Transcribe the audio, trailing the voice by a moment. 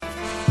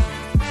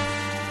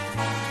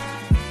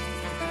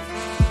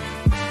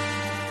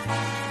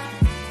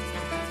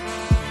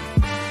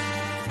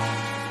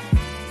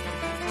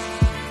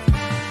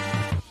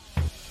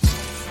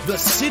The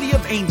City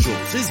of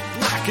Angels is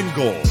black and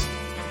gold.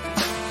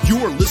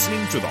 You are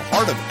listening to the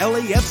Heart of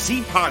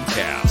LAFC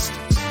podcast.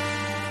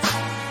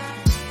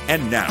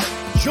 And now,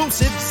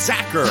 Joseph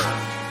Zacher.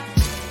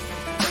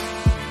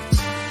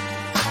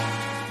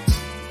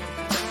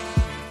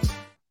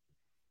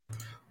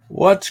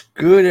 What's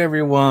good,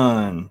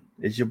 everyone?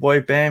 It's your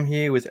boy Bam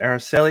here with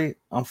Araceli.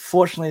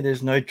 Unfortunately,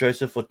 there's no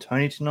Joseph or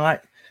Tony tonight.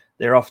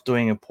 They're off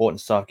doing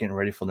important stuff, getting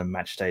ready for the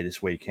match day this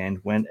weekend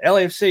when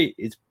LAFC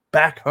is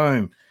back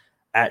home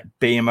at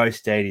BMO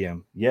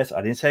Stadium. Yes,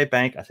 I didn't say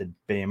bank. I said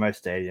BMO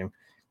Stadium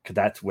because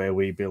that's where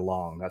we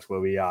belong. That's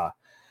where we are.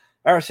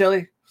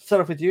 Araceli,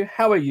 start off with you.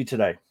 How are you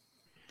today?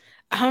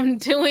 I'm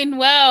doing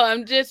well.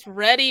 I'm just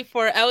ready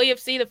for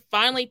LAFC to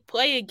finally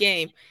play a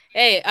game.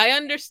 Hey, I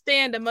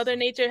understand that Mother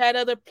Nature had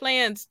other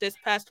plans this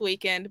past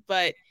weekend,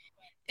 but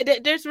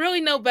there's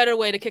really no better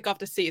way to kick off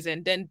the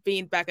season than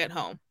being back at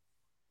home.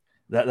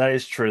 That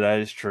is true. That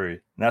is true. And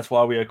that's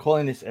why we are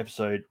calling this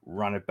episode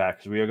Run It Back,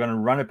 because we are going to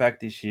run it back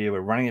this year.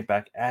 We're running it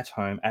back at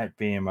home at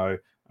BMO.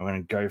 I'm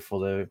going to go for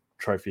the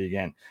trophy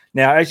again.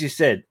 Now, as you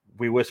said,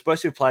 we were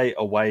supposed to play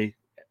away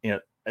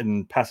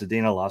in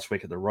Pasadena last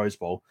week at the Rose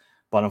Bowl,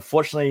 but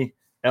unfortunately,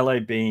 LA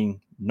being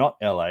not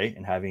LA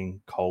and having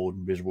cold,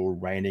 miserable,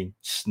 raining,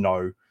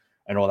 snow,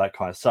 and all that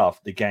kind of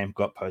stuff, the game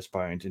got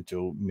postponed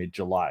until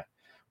mid-July,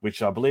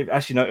 which I believe,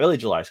 actually, no, early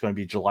July. It's going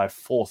to be July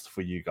 4th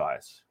for you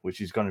guys, which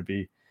is going to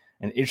be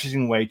an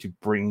interesting way to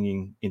bring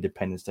in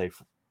Independence Day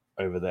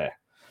over there.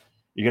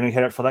 You're going to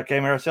head out for that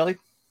game, Araceli?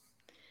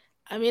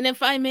 I mean,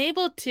 if I'm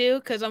able to,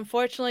 because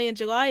unfortunately in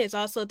July is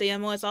also the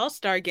MLS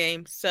All-Star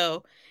game.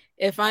 So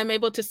if I'm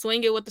able to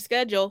swing it with the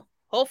schedule,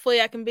 hopefully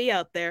I can be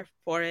out there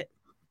for it.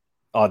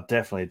 Oh,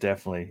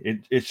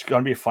 definitely. It's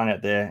going to be fun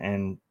out there,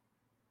 and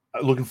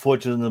looking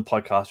forward to the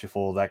podcast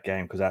before that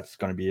game because that's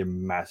going to be a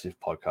massive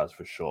podcast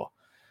for sure.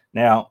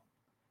 Now,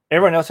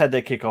 everyone else had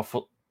their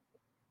kickoff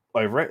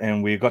over it,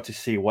 and we got to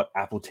see what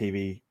Apple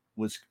TV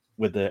was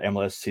with the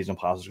MLS season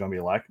pass was going to be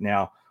like.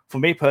 Now, for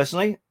me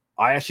personally,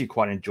 I actually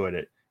quite enjoyed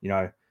it.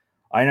 I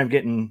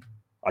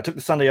took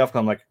the Sunday off because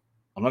I'm like,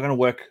 I'm not going to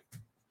work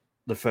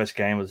the first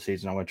game of the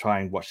season. I'm going to try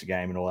and watch the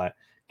game and all that.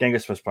 Game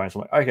gets postponed. So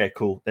I'm like, okay,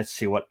 cool. Let's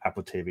see what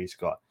Apple TV's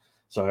got.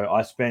 So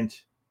I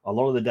spent a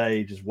lot of the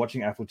day just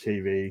watching Apple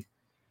TV,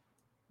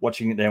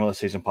 watching the MLS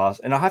season pass.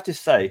 And I have to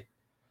say,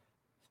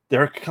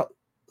 there are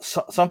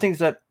some things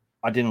that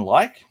I didn't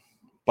like,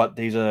 but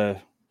these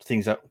are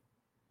things that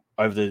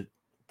over the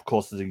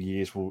course of the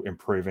years will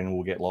improve and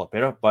will get a lot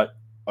better. But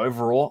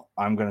overall,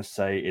 I'm going to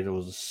say it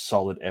was a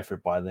solid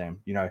effort by them.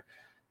 The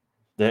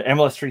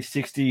MLS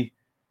 360,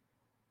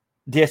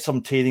 there's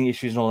some teething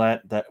issues and all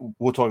that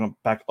we're talking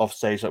back off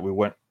stage that we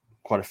weren't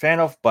quite a fan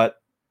of, but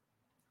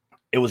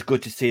it was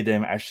good to see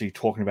them actually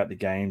talking about the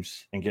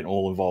games and getting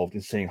all involved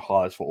and seeing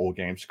highlights for all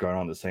games going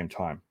on at the same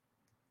time.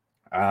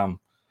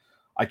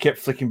 I kept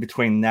flicking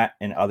between that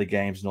and other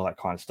games and all that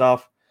kind of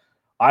stuff.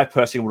 I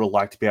personally would have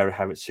liked to be able to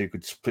have it so you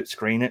could split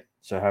screen it.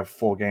 So have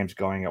 4 games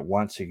going at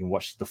once so you can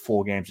watch the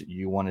 4 games that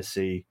you want to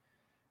see.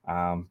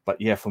 But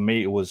yeah, for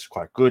me, it was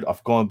quite good.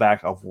 I've gone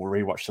back. I've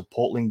rewatched the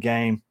Portland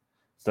game.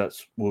 So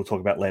we'll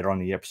talk about later on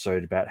in the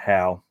episode about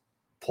how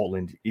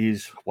Portland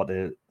is, what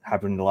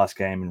happened in the last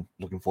game, and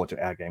looking forward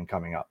to our game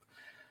coming up.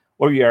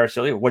 What are you,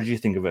 Araceli? What did you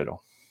think of it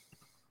all?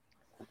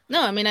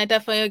 No, I mean, I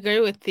definitely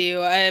agree with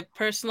you. I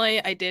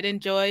did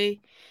enjoy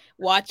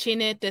watching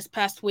it this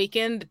past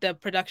weekend. The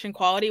production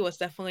quality was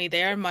definitely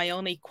there. My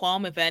only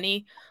qualm, if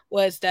any,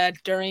 was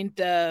that during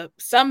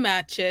some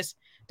matches,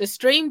 the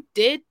stream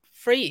did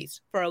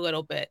freeze for a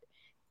little bit.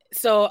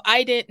 So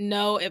I didn't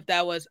know if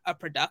that was a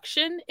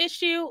production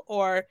issue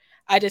or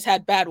I just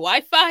had bad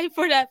Wi-Fi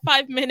for that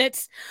 5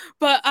 minutes.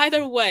 But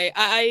either way,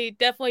 I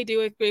definitely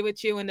do agree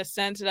with you in the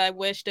sense that I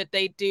wish that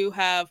they do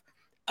have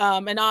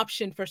an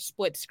option for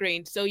split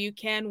screen. So you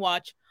can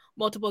watch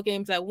multiple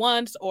games at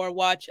once or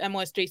watch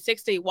MLS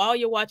 360 while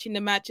you're watching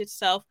the match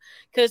itself.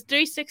 Because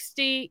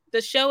 360,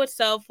 the show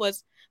itself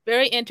was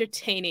very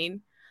entertaining.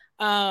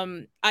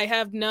 I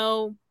have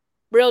no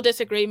real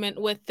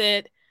disagreement with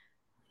it.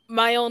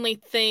 My only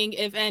thing,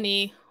 if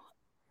any,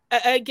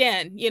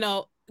 again,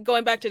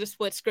 going back to the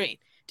split screen,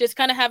 just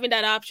kind of having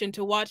that option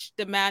to watch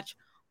the match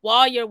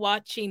while you're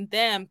watching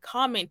them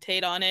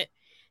commentate on it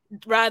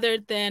rather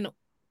than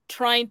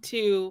try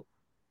to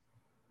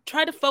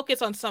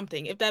focus on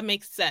something, if that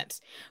makes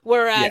sense.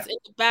 Whereas in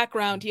the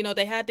background,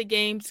 they had the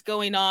games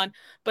going on,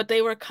 but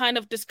they were kind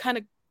of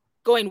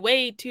going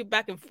way too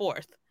back and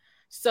forth.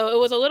 So it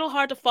was a little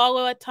hard to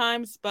follow at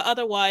times, but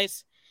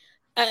otherwise,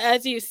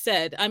 as you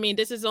said, I mean,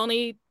 this is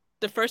only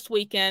the first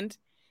weekend.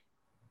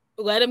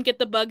 Let them get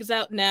the bugs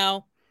out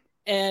now,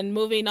 and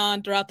moving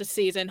on throughout the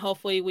season,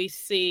 hopefully we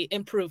see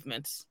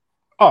improvements.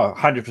 Oh,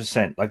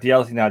 100%. Like the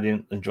other thing that I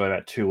didn't enjoy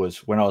about too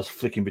was when I was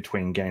flicking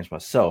between games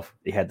myself,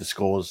 it had the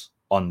scores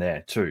on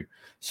there too.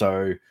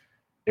 So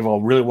if I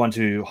really want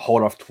to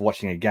hold off to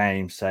watching a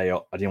game, say I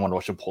didn't want to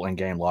watch a Portland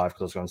game live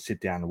because I was going to sit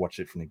down and watch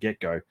it from the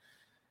get-go,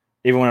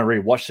 even when I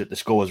rewatched it, the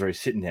score was already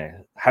sitting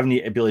there. Having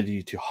the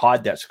ability to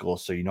hide that score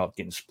so you're not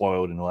getting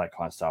spoiled and all that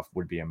kind of stuff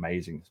would be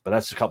amazing. But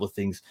that's a couple of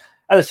things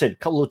as I said, a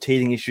couple of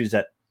teething issues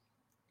that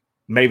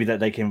maybe that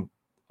they can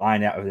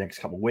iron out over the next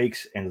couple of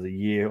weeks, end of the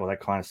year, all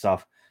that kind of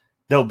stuff.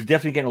 They'll be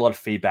definitely getting a lot of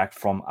feedback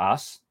from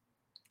us.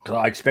 Because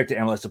I expect the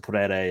MLS to put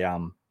out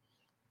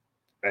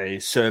a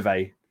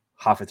survey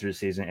halfway through the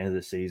season, end of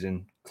the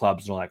season,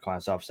 clubs and all that kind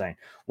of stuff, saying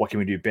what can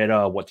we do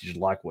better, what did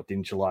you like, what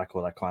didn't you like,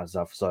 all that kind of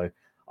stuff. So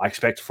I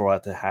expect for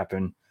that to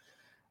happen.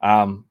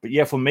 But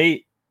yeah, for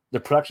me, the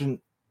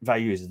production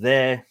value is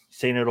there.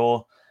 Seeing it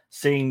all,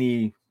 seeing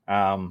the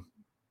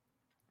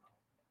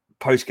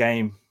post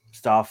game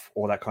stuff,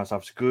 all that kind of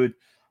stuff is good.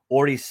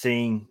 Already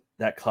seeing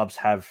that clubs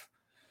have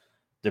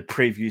the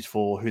previews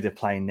for who they're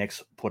playing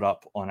next put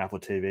up on Apple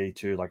TV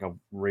too. Like I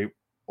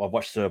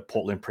watched the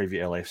Portland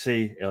preview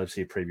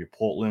LFC preview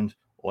Portland,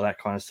 all that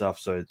kind of stuff.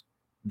 So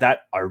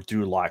that I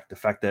do like the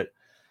fact that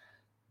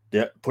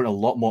they're putting a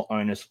lot more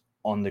onus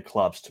on the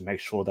clubs to make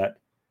sure that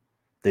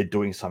they're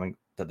doing something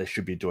that they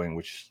should be doing,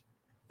 which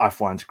I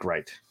find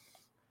great.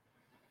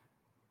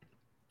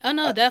 Oh,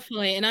 no,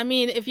 definitely. And I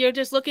mean, if you're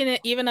just looking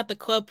at even at the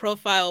club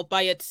profile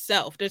by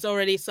itself, there's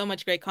already so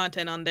much great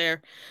content on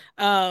there.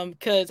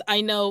 Because I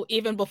know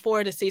even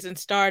before the season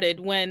started,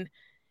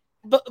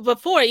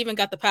 before I even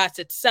got the pass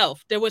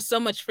itself, there was so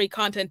much free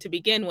content to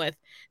begin with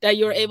that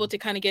you were able to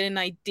kind of get an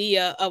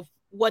idea of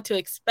what to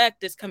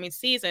expect this coming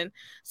season.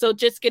 So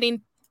just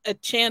getting a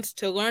chance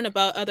to learn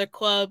about other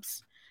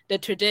clubs, the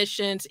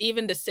traditions,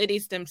 even the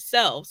cities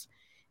themselves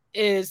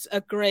is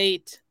a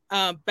great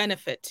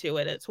benefit to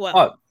it as well.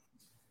 Oh,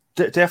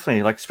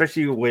 definitely. Like,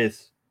 especially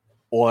with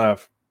all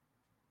of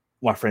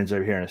my friends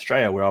over here in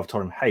Australia, where I've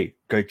told them, hey,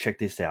 go check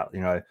this out.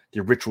 You know,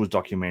 the rituals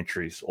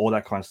documentaries, all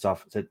that kind of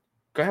stuff. I said,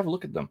 go have a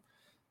look at them.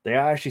 There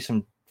are actually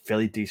some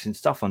fairly decent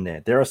stuff on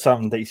there. There are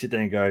some that you sit there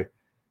and go,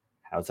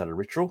 how's that a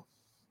ritual?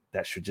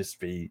 That should just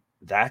be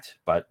that.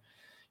 But,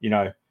 you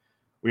know,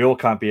 we all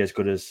can't be as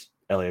good as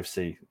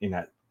LAFC in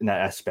that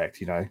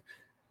aspect, you know.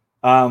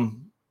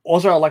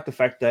 Also, I like the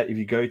fact that if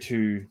you go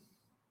to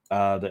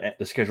the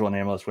schedule on the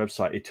MLS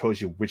website, it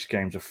tells you which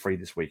games are free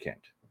this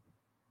weekend.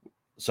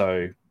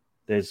 So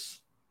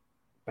there's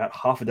about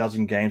half a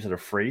dozen games that are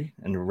free,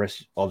 and the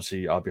rest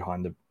obviously are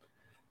behind the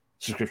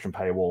subscription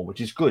paywall,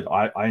 which is good.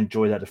 I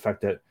enjoy that, the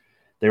fact that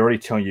they're already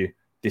telling you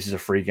this is a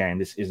free game,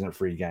 this isn't a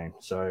free game.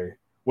 So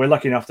we're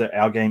lucky enough that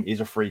our game is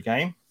a free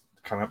game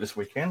coming up this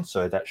weekend,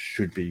 so that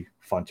should be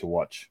fun to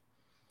watch.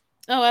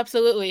 Oh,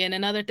 absolutely. And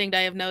another thing that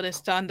I have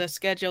noticed on the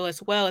schedule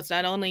as well is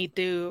not only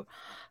do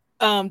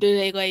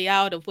they lay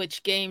out of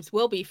which games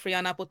will be free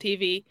on Apple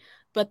TV,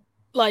 but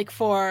like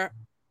for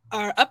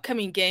our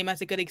upcoming game,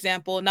 as a good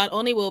example, not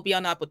only will it be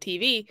on Apple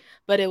TV,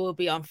 but it will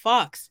be on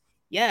Fox.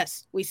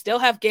 Yes, we still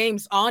have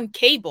games on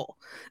cable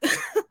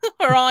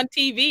or on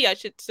TV, I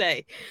should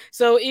say.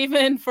 So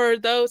even for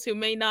those who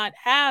may not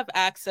have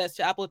access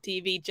to Apple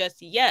TV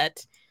just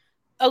yet,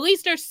 at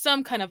least there's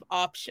some kind of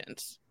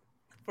options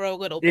for a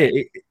little bit.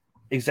 Yeah,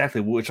 exactly,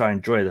 which I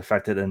enjoy, the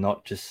fact that they're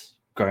not just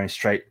going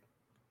straight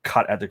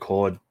cut at the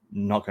cord,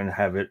 not going to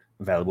have it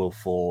available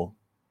for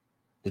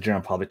the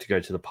general public to go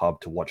to the pub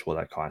to watch all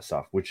that kind of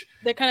stuff, which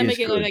they're kind of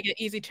making it like an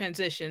easy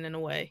transition in a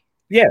way.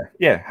 Yeah.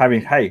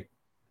 Having, hey,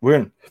 we're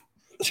in,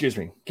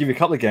 give you a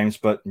couple of games,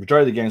 but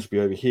majority of the games will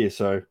be over here.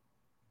 So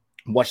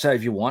watch that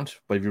if you want,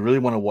 but if you really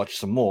want to watch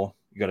some more,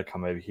 you got to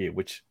come over here,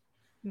 which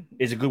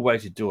is a good way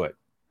to do it.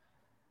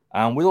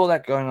 With all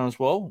that going on as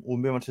well, we'll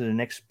move on to the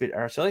next bit,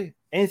 Araceli.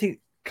 Anything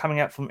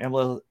coming out from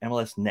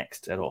MLS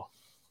Next at all?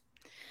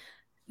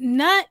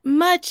 Not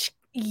much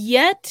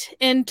yet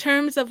in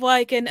terms of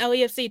like an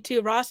LAFC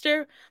 2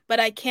 roster, but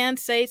I can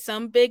say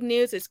some big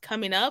news is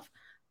coming up.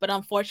 But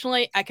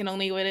unfortunately, I can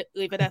only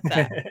leave it at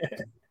that.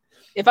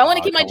 If I want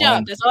to keep my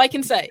job, that's all I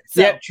can say.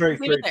 So, yeah, true.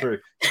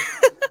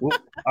 Well,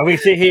 we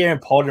sit here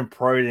and pod and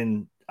prod,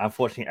 and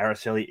unfortunately,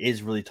 Araceli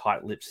is really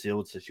tight-lipped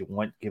sealed, so she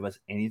won't give us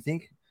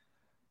anything.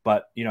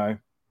 But, you know,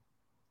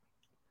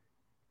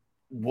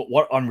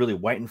 what I'm really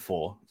waiting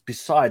for,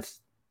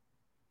 besides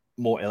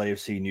more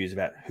LAFC news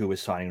about who we're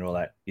signing and all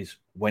that, is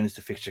when is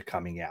the fixture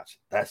coming out?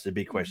 That's the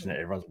big question that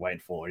everyone's waiting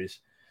for, is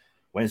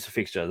when's the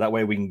fixture? That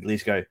way we can at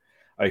least go,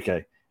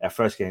 okay, our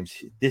first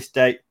game's this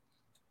date.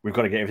 We've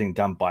got to get everything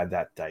done by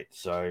that date.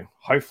 So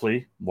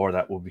hopefully more of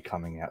that will be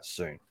coming out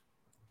soon.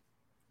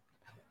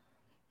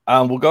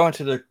 We'll go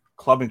into the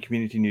club and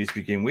community news to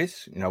begin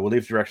with. You know, we'll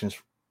leave directions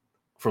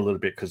for a little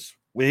bit because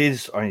it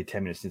is only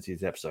 10 minutes since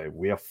this episode.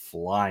 We are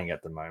flying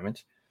at the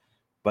moment.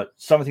 But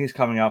something is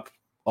coming up.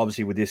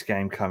 Obviously, with this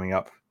game coming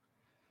up,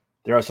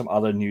 there are some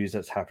other news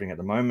that's happening at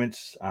the moment.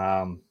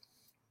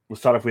 We'll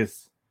start off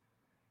with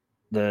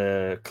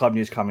the club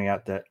news coming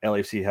out that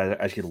LAFC has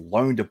actually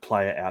loaned a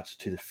player out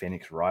to the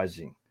Phoenix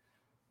Rising.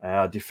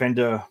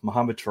 Defender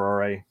Mohamed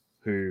Traore,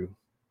 who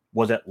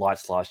was at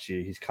Lights last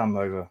year, he's come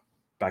over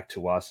back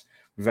to us.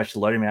 We've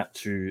actually loaned him out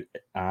to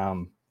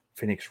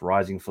Phoenix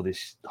Rising for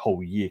this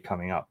whole year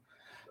coming up,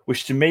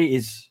 which to me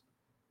is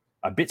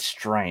a bit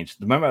strange.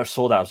 The moment I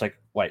saw that, I was like,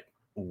 wait,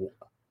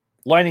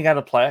 loaning out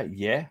a player,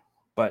 yeah,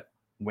 but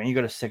when you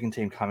got a second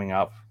team coming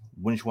up,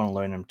 wouldn't you want to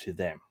loan them to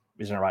them?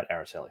 Isn't it right,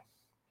 Araceli?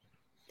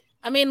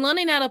 I mean,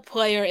 loaning out a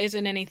player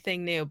isn't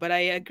anything new, but I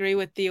agree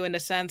with you in the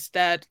sense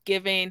that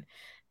given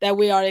that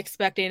we are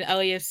expecting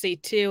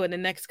LAFC 2 in the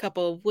next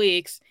couple of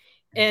weeks,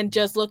 and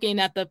just looking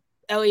at the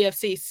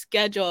LAFC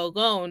schedule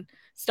alone,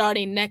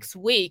 starting next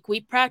week,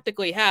 we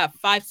practically have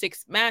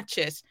 5-6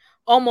 matches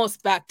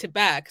almost back to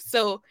back.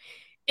 So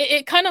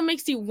it kind of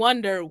makes you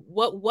wonder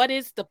what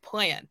is the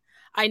plan.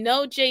 I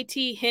know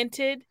JT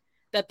hinted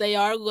that they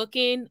are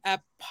looking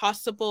at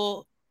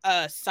possible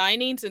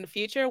signings in the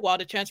future while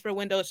the transfer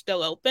window is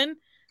still open.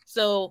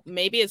 So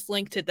maybe it's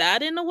linked to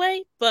that in a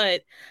way.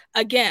 But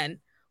again,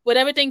 with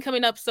everything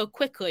coming up so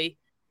quickly,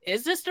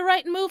 is this the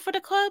right move for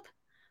the club?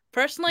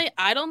 Personally,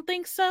 I don't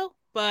think so.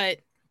 But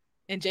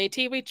in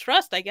JT, we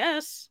trust, I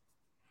guess.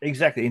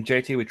 Exactly. In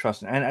JT, we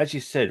trust. And as you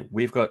said,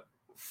 we've got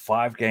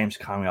 5 games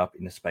coming up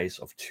in the space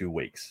of 2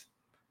 weeks.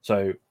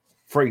 So,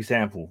 for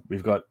example,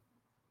 we've got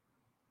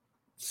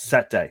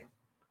Saturday,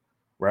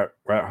 we're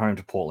at home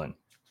to Portland.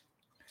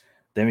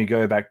 Then we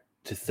go back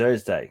to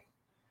Thursday.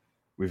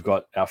 We've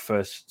got our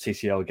first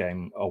CCL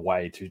game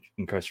away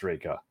in Costa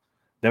Rica.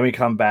 Then we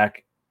come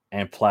back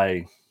and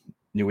play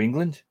New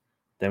England.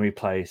 Then we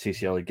play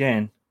CCL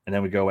again, and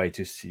then we go away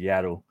to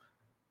Seattle,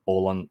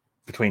 all on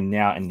between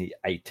now and the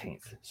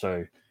 18th.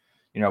 So,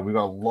 we've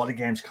got a lot of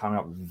games coming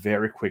up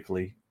very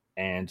quickly,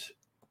 and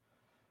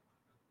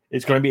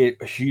it's going to be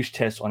a huge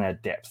test on our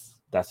depth.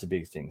 That's the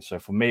big thing. So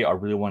for me, I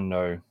really want to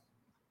know,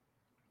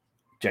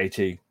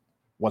 JT,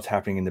 what's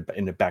happening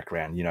in the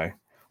background.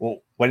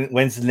 Well,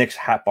 when's the next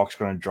hat box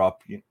going to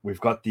drop? We've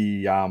got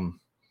the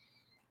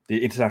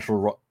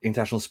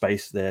international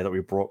space there that we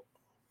brought.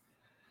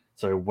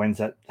 So when's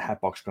that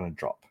hat box going to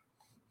drop?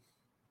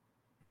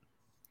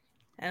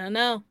 I don't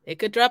know. It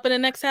could drop in the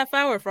next half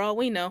hour for all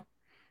we know.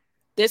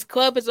 This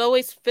club is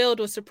always filled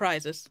with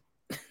surprises.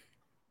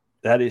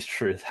 That is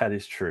true. That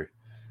is true.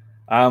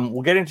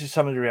 We'll get into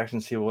some of the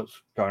reactions, see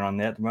what's going on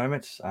there at the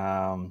moment.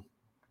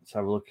 Let's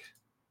have a look.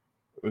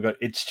 We've got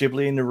It's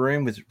Ghibli in the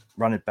room with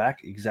Run It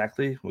Back.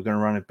 Exactly. We're going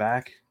to run it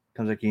back.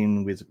 Comes back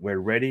in with We're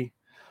Ready.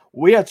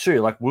 We are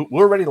too. Like, we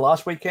were ready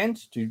last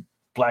weekend to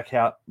black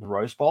out the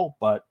Rose Bowl,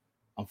 but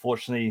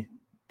unfortunately,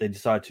 they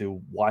decided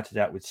to white it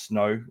out with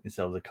snow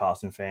instead of the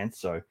Carlton fans.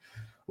 So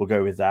we'll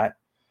go with that.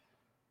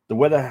 The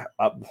weather,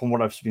 from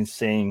what I've been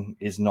seeing,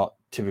 is not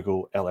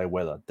typical LA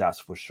weather. That's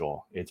for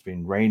sure. It's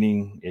been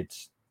raining.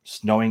 It's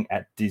snowing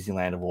at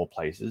Disneyland of all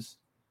places.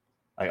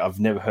 I've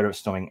never heard of it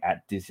snowing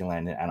at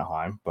Disneyland in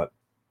Anaheim, but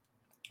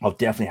I'll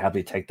definitely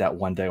happily take that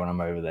one day when I'm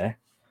over there.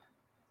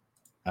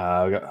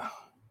 We got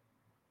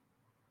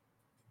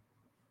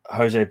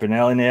Jose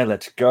Bernal in there.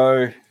 Let's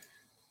go.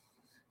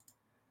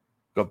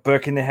 Got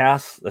Burke in the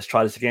house. Let's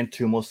try this again.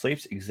 2 more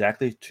sleeps.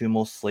 Exactly. 2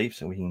 more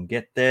sleeps and we can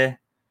get there.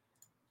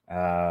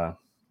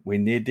 We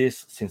need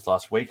this since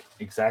last week.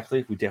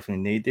 Exactly. We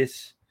definitely need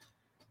this.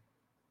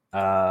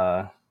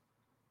 Jose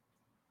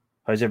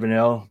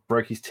Bernal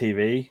broke his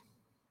TV.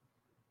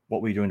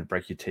 What were you doing to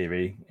break your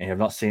TV? And you have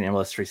not seen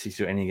MLS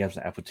 360 or any games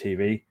on Apple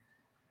TV.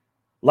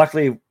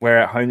 Luckily, we're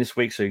at home this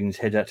week, so you can just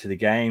head out to the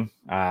game.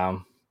 But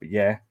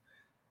yeah,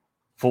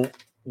 for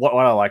what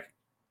I like,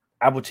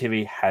 Apple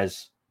TV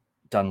has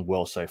done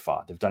well so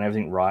far. They've done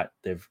everything right.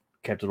 They've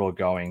kept it all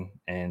going.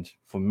 And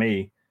for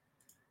me,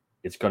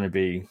 it's going to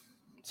be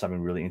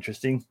something really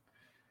interesting.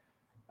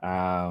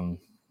 Where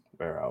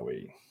are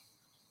we?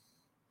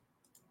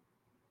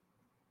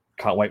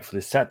 Can't wait for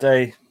this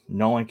Saturday.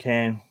 No one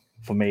can.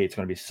 For me, it's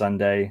going to be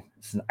Sunday.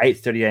 It's an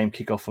 8:30 a.m.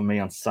 kickoff for me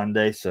on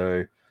Sunday,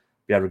 so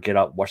be able to get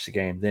up, watch the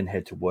game, then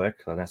head to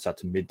work. I don't start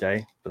to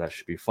midday, but that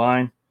should be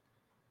fine.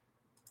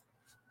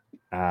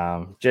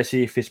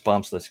 Jesse, fist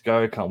bumps, let's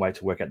go. Can't wait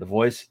to work at The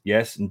Voice.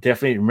 Yes, and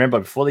definitely remember,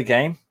 before the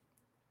game,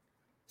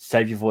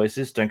 save your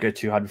voices. Don't go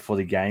too hard before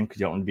the game because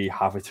you don't want to be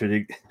halfway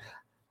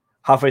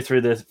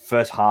through the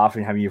first half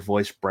and having your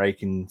voice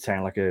break and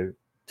sound like a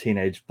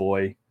teenage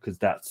boy, because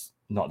that's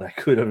not that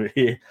good over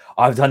here.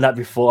 I've done that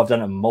before. I've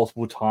done it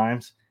multiple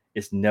times.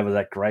 It's never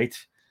that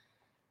great.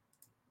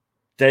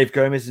 Dave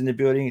Gomez is in the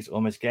building. It's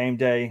almost game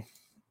day.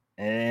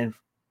 And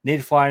need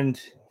to find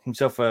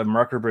himself a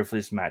Morocco brew for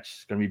this match.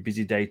 It's going to be a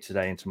busy day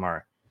today and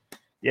tomorrow.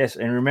 Yes,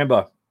 and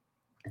remember,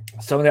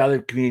 some of the other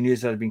community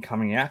news that have been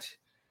coming out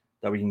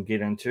that we can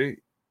get into.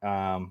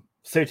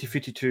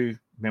 3052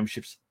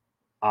 memberships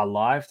are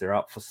live. They're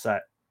up for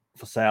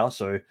sale.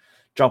 So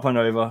jump on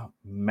over.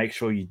 Make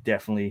sure you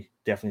definitely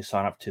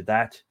sign up to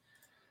that.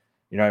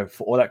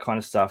 For all that kind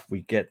of stuff,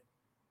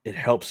 it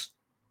helps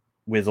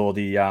with all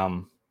the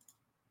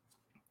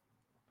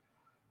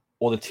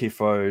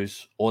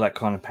tifos, all that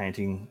kind of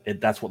painting.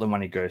 That's what the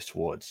money goes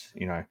towards.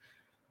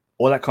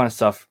 All that kind of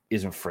stuff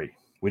isn't free.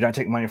 We don't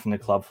take money from the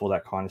club for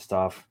that kind of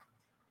stuff.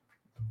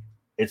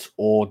 It's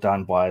all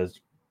done by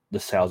the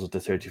sales of the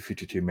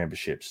 3052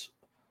 memberships.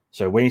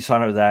 So when you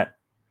sign up to that,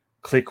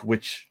 click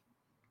which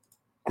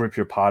group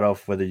you're part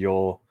of, whether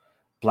you're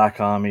Black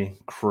Army,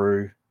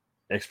 Crew,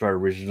 Expo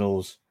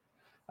Originals,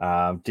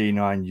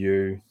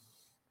 D9U.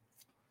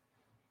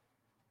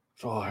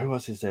 Oh, who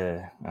else is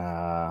there?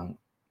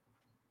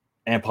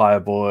 Empire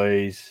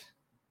Boys,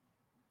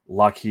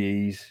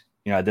 Luckies.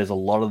 You know, there's a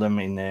lot of them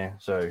in there.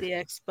 So The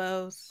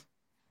Expos.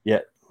 yeah,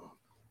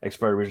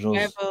 Expo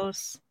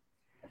Originals,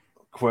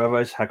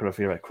 Cuervos. How could I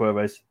feel about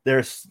Cuervos?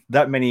 There's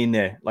that many in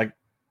there. Like,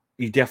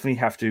 you definitely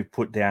have to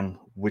put down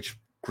which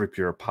group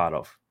you're a part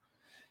of.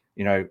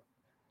 You know,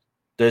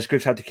 those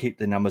groups have to keep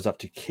the numbers up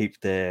to keep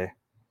their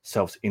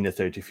selves in the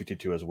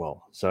 30-52 as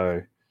well.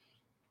 So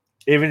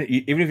even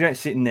if you don't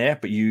sit in there,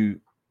 but you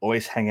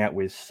always hang out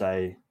with,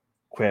 say,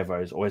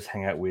 Cuervos, always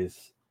hang out with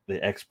the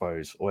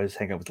Expos, always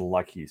hang out with the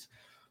Luckies,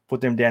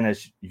 put them down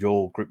as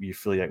your group you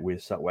affiliate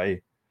with. So that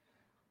way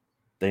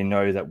they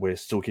know that we're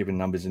still keeping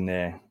numbers in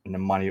there, and the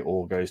money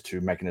all goes to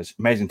making us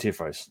amazing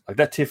TIFOs. Like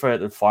that TIFO at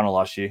the final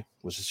last year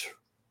was just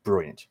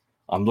brilliant.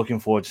 I'm looking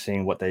forward to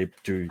seeing what they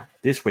do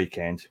this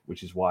weekend,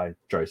 which is why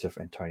Joseph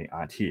and Tony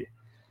aren't here.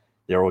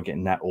 They're all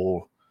getting that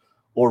all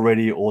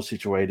ready, all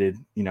situated,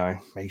 you know,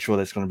 make sure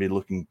that's going to be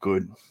looking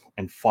good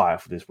and fire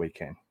for this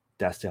weekend.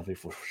 That's definitely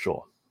for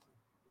sure.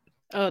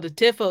 Oh, the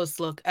TIFOs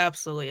look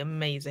absolutely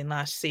amazing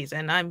last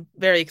season. I'm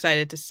very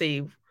excited to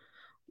see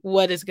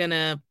what is going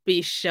to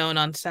be shown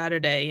on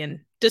Saturday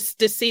and just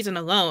this season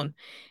alone.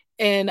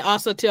 And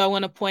also, too, I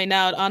want to point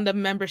out on the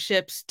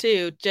memberships,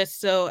 too,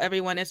 just so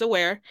everyone is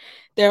aware,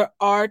 there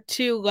are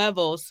 2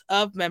 levels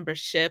of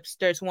memberships.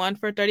 There's one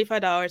for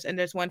 $35 and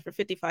there's one for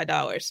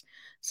 $55.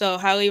 So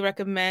highly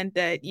recommend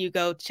that you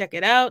go check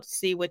it out,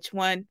 see which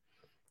one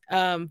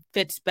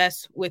fits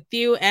best with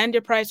you and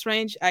your price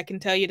range. I can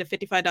tell you the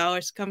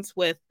 $55 comes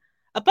with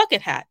a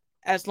bucket hat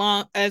as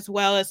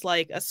well as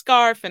like a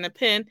scarf and a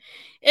pin.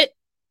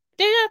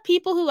 There are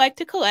people who like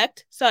to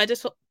collect, so I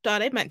just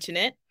thought I'd mention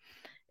it.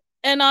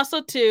 And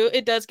also, too,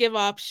 it does give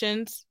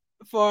options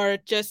for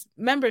just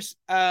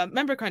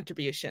member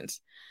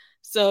contributions.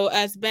 So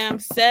as Bam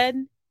said,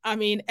 I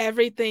mean,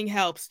 everything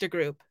helps the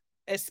group,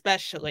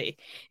 especially.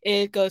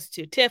 It goes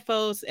to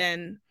TIFOs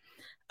and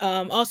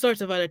all sorts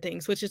of other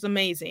things, which is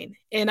amazing.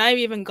 And I'm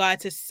even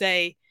glad to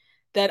say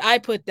that I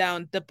put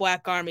down the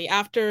Black Army.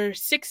 After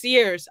 6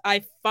 years,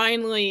 I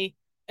finally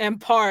am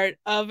part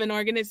of an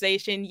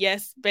organization.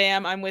 Yes,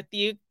 Bam, I'm with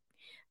you,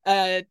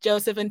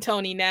 Joseph and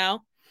Tony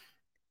now.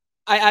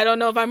 I don't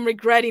know if I'm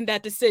regretting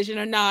that decision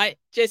or not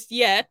just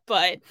yet,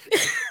 but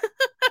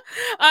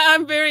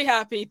I'm very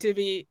happy to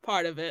be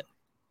part of it.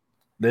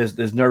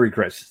 There's no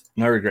regrets.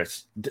 No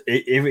regrets.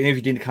 Even if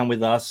you didn't come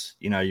with us,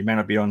 you know, you may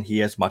not be on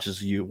here as much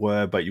as you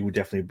were, but you would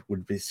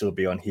definitely still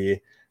be on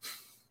here.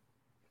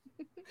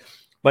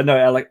 But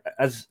no, like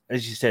as you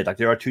said, like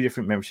there are 2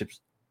 different memberships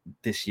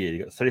this year.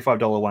 You got the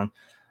 $35 one.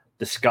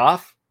 The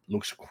scarf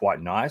looks quite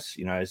nice.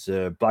 You know, it's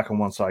black on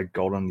one side,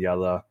 gold on the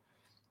other,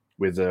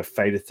 with a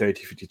faded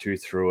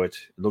 30-52 through it.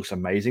 It looks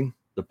amazing.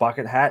 The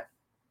bucket hat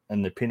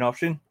and the pin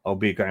option, I'll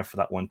be going for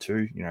that one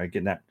too. You know,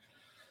 getting that.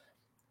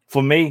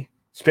 For me,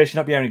 especially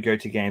not being able to go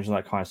to games and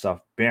that kind of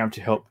stuff, being able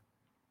to help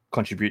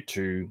contribute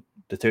to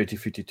the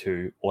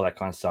 30-52, all that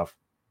kind of stuff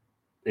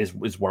is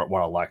what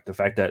I like. The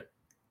fact that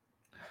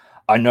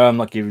I know I'm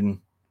not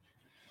giving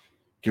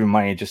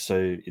money just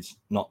so it's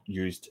not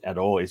used at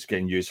all. It's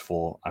getting used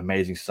for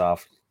amazing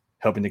stuff,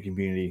 helping the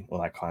community, all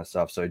that kind of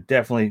stuff. So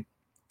definitely,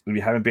 if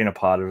you haven't been a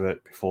part of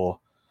it before,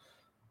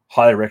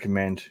 highly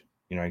recommend,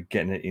 you know,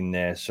 getting it in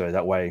there. So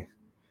that way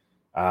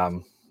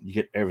you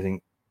get everything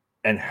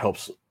and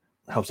helps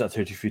that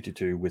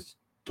 30-52 with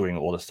doing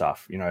all the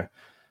stuff. You know,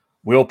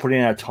 we all put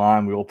in our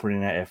time, we all put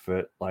in our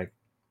effort, like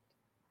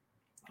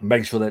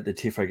making sure that the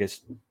TIFO gets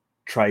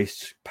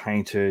traced,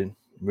 painted,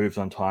 moved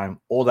on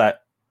time, all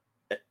that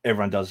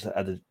everyone does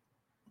at the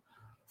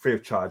free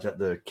of charge at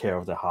the care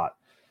of their heart.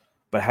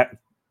 But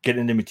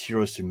getting the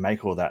materials to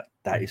make all that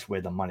is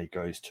where the money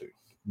goes to.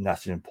 And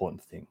that's an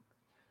important thing.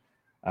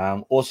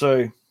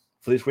 Also,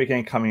 for this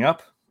weekend coming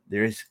up,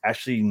 there is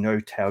actually no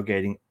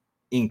tailgating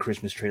in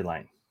Christmas Tree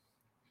Lane.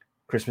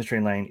 Christmas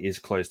Tree Lane is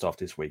closed off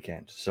this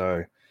weekend.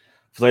 So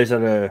for those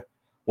that are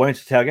wanting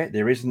to tailgate,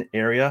 there is an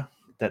area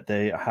that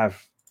they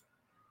have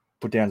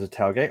put down as a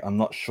tailgate. I'm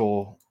not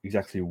sure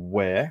exactly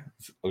where.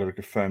 I've got to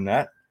confirm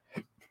that.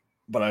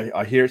 But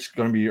I hear it's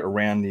going to be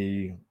around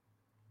the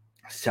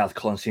South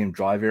Coliseum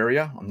Drive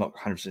area. I'm not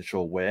 100%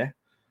 sure where.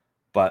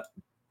 But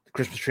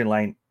Christmas Tree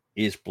Lane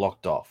is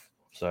blocked off.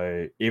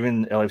 So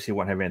even LFC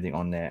won't have anything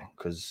on there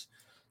because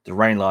the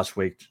rain last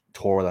week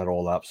tore that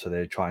all up. So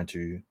they're trying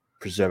to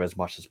preserve as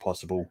much as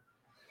possible.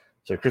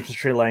 So Christmas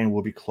Tree Lane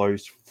will be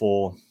closed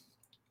for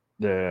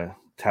the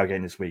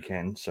tailgate this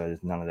weekend. So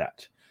there's none of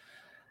that.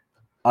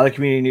 Other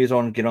community news I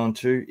want to get on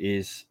to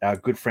is our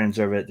good friends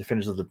over at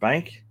Defenders of the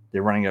Bank.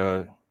 They're running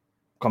a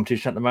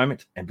competition at the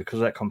moment. And because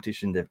of that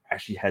competition, they've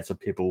actually had some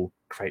people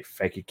create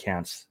fake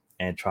accounts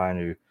and trying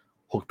to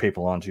hook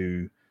people on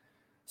to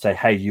say,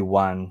 hey, you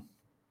won,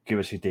 give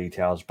us your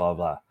details, blah,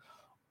 blah.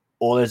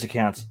 All those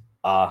accounts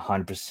are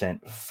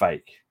 100%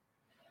 fake.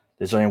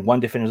 There's only one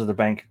Defenders of the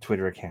Bank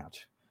Twitter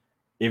account.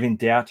 If in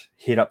doubt,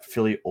 hit up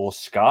Philly or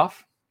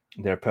Scarf,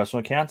 their personal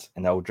accounts,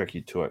 and they will direct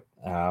you to it.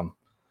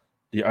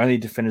 The only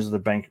Defenders of the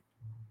Bank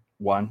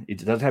one,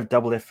 it doesn't have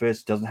double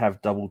F's, doesn't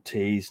have double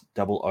T's,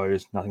 double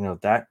O's, nothing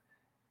like that.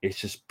 It's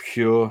just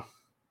pure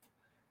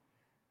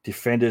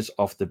Defenders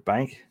of the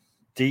Bank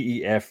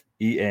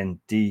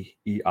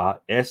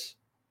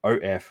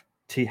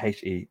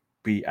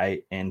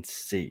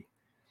DefendersOfTheBanc.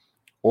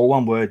 All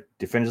one word,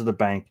 Defenders of the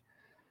Bank.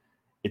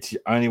 It's the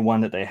only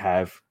one that they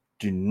have.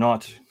 Do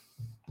not, if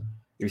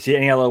you see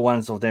any other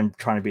ones of them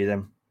trying to be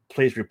them,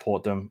 please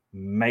report them.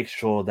 Make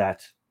sure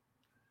that,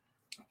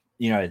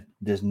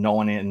 there's no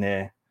one in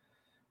there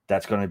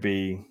that's going to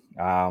be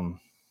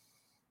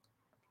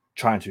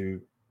trying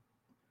to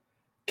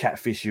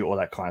catfish you, all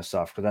that kind of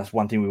stuff. Because that's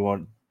one thing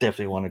we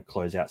definitely want to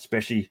close out,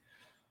 especially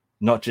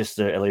not just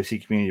the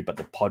LAFC community, but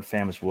the pod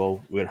fam as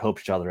well. We'd help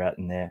each other out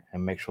in there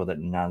and make sure that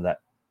none of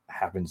that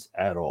happens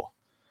at all.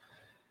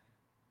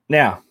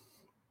 Now,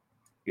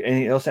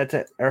 anything else to add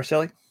to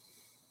Araceli?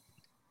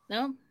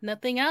 No,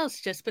 nothing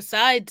else. Just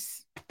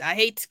besides, I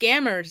hate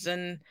scammers,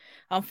 and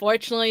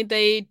unfortunately,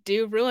 they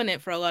do ruin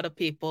it for a lot of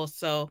people.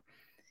 So,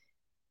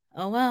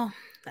 oh well.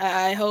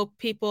 I hope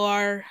people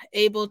are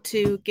able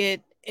to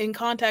get in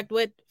contact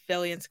with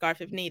Philly and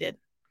Scarf if needed.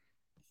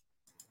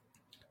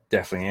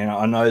 Definitely, and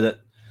I know that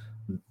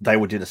they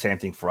would do the same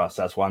thing for us.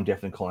 That's why I'm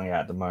definitely calling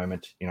out at the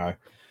moment.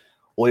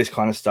 All this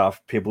kind of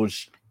stuff, people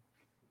just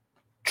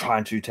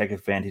trying to take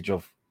advantage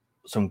of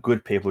some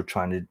good people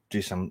trying to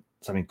do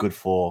something good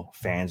for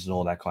fans and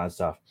all that kind of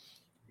stuff.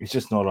 It's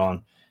just not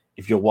on.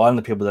 If you're one of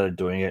the people that are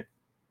doing it,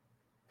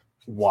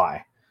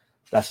 why?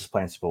 That's just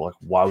plain simple. Like,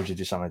 why would you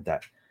do something like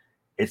that?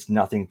 It's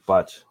nothing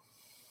but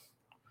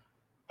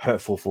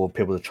hurtful for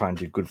people to try and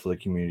do good for the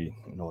community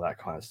and all that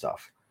kind of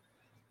stuff.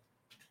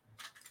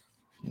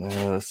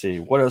 Let's see.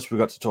 What else we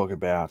got to talk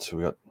about? So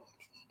we got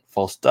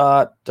false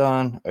start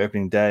done,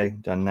 opening day,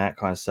 done that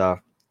kind of stuff.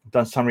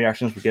 Done some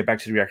reactions. We'll get back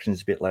to the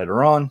reactions a bit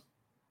later on.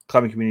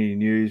 Club and community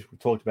news. We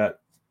talked about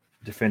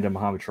defender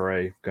Mohamed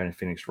Traore going to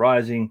Phoenix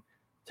Rising.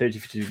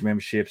 30-50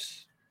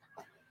 memberships.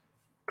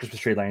 Christmas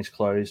tree lanes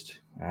closed.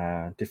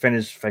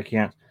 Defenders faking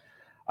out.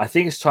 I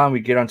think it's time we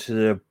get onto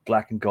the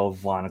Black and Gold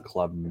Vinyl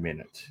Club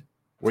minute.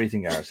 What do you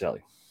think,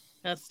 Araceli?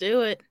 Let's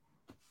do it.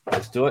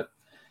 Let's do it.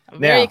 I'm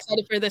very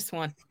excited for this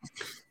one.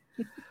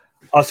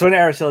 I was talking to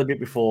Araceli a bit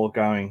before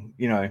going,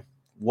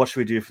 what should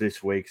we do for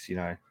this week's?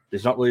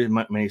 There's not really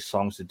many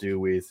songs to do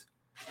with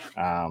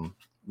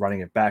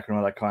running it back and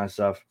all that kind of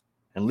stuff.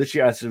 And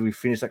literally as we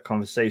finished that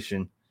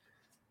conversation,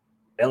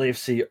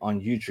 LAFC on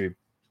YouTube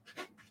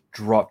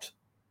dropped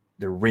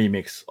the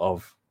remix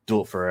of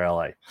Do It for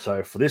LA.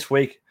 So for this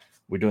week,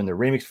 we're doing the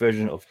remix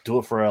version of Do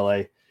It for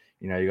LA.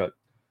 You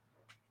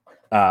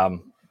got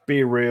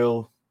Be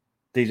Real,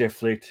 DJ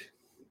Flicked,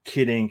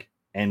 Kidding,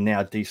 and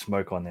now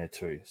D-Smoke on there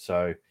too.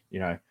 So,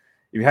 if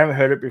you haven't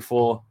heard it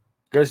before,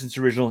 go listen to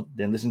the original,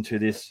 then listen to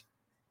this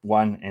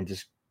one and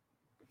just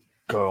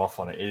go off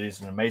on it. It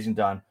is an amazing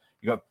done.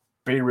 You got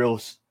Be Real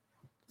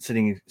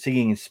singing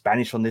in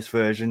Spanish on this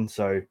version.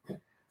 So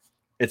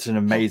it's an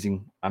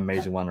amazing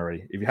one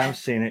already. If you haven't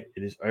seen it,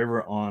 it is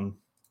over on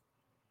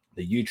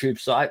the YouTube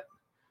site.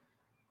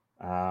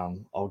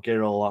 I'll get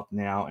it all up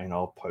now and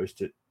I'll post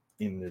it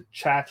in the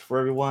chat for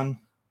everyone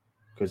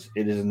because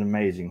it is an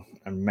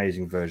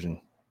amazing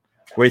version.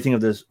 What do you think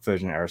of this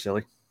version,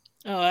 Araceli?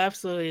 Oh, I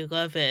absolutely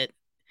love it.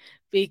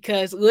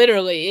 Because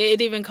literally,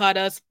 it even caught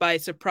us by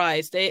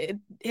surprise. It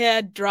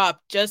had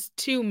dropped just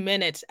 2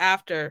 minutes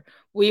after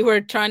we were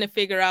trying to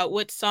figure out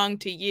what song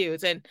to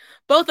use, and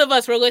both of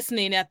us were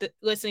listening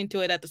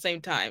to it at the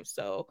same time.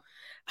 So,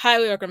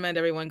 highly recommend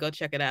everyone go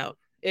check it out.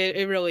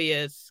 It really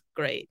is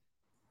great.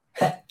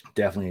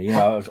 Definitely,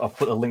 I'll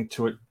put a link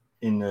to it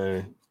in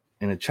the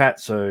chat.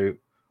 So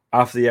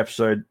after the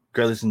episode,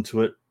 go listen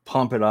to it,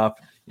 pump it up.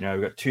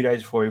 We've got 2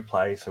 days before we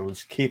play, so we'll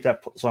just keep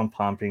that song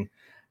pumping,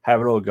 have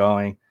it all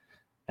going.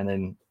 And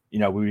then,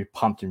 we'll be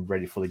pumped and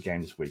ready for the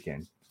game this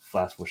weekend.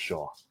 That's for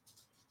sure.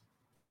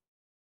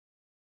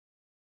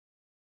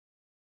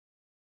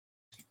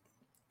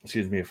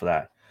 Excuse me for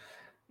that.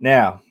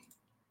 Now,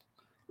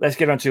 let's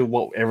get on to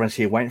what everyone's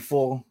here waiting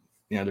for.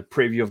 The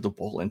preview of the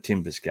Portland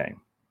Timbers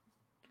game.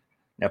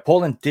 Now,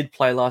 Portland did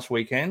play last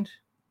weekend.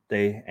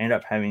 They ended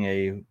up having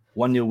a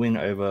 1-0 win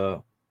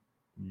over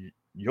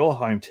your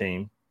home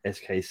team,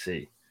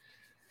 SKC.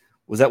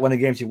 Was that one of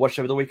the games you watched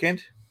over the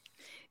weekend?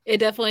 It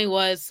definitely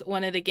was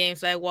one of the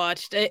games I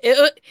watched.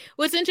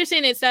 What's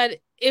interesting is that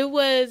it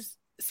was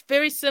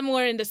very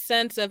similar in the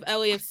sense of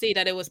LAFC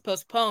that it was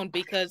postponed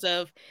because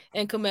of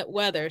inclement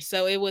weather.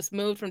 So it was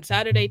moved from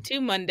Saturday to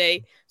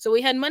Monday. So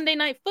we had Monday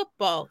Night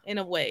Football in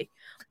a way.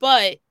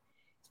 But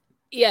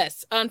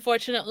yes,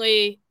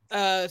 unfortunately,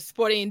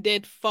 Sporting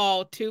did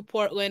fall to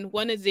Portland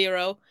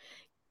 1-0.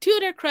 To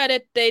their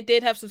credit, they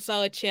did have some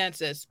solid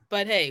chances.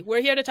 But hey,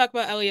 we're here to talk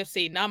about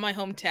LAFC, not my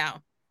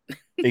hometown.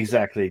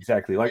 Exactly.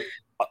 Like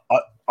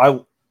I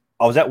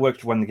was at work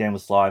when the game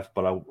was live,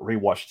 but I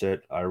rewatched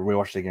it. I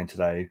rewatched it again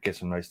today, get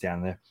some notes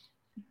down there.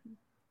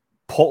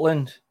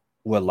 Portland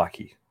were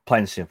lucky, plain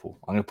and simple.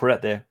 I'm going to put it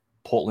out there.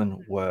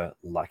 Portland were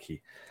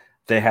lucky.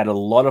 They had a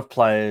lot of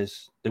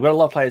players. They've got a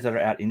lot of players that are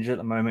out injured at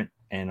the moment,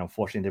 and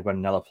unfortunately, they've got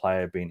another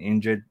player being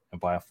injured.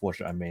 And by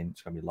unfortunate, I mean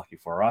it's going to be lucky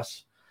for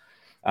us.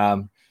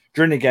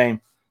 During the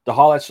game, the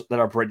highlights that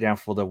I brought down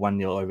for the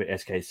 1-0 over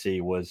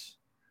SKC was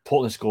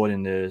Portland scored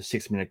in the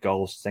 6-minute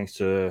goals thanks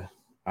to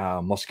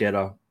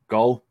Mosqueda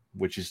goal,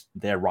 which is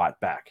their right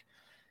back.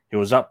 He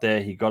was up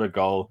there. He got a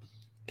goal.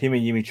 Him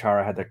and Yumi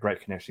Chara had that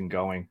great connection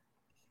going.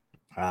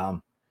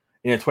 In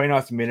the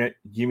 29th minute,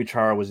 Yumi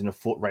Chara was in a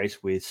foot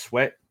race with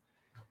Sweat.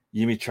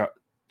 Yumi Chara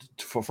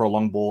for a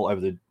long ball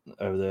over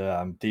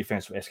the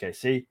defense of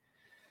SKC.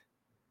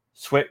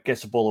 Sweat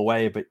gets the ball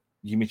away, but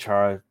Yumi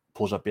Chara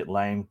pulls up a bit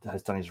lame,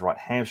 has done his right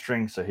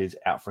hamstring, so he's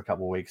out for a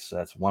couple of weeks. So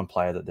that's one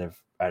player that they've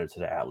added to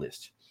the out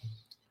list.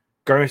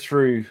 Going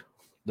through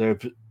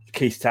the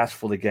key stats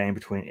for the game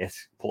between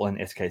Portland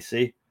and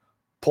SKC,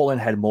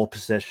 Portland had more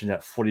possession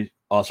at 40.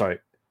 Oh, sorry.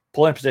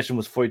 Portland possession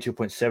was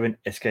 42.7.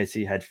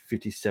 SKC had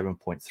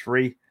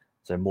 57.3.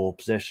 So more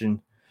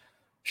possession.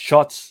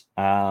 Shots,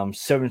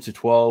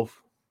 7-12.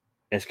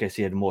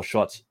 SKC had more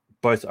shots.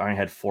 Both only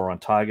had 4 on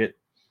target.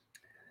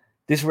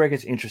 This is where it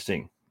gets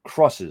interesting.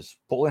 Crosses.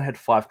 Portland had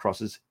 5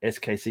 crosses.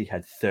 SKC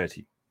had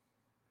 30.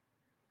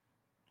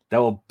 They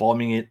were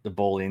bombing the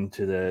ball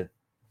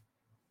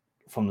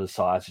from the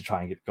sides to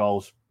try and get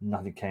goals.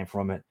 Nothing came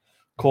from it.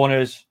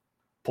 Corners.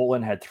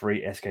 Portland had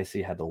 3.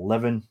 SKC had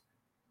 11.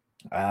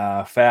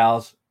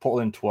 Fouls.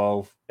 Portland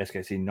 12.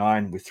 SKC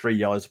 9. With 3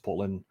 yellows.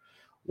 Portland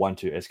 1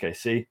 to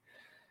SKC.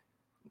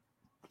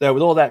 Now,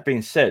 with all that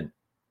being said,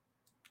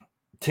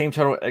 team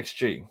total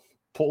XG.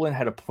 Portland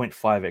had a 0.5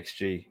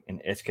 XG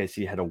and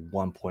SKC had a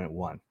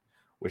 1.1,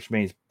 which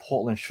means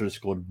Portland should have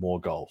scored more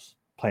goals.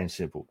 Plain and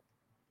simple.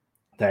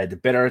 They had the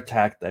better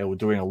attack. They were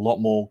doing a lot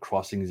more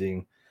crossings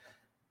in.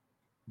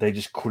 They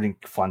just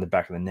couldn't find the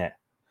back of the net.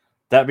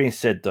 That being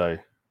said, though,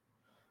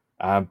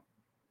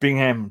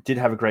 Bingham did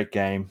have a great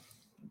game.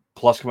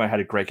 Ploskimo had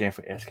a great game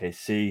for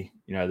SKC.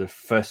 You know, the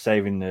first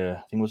save in I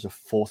think it was the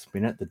 4th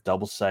minute, the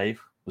double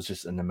save was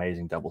just an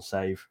amazing double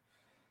save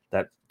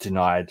that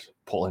denied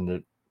Portland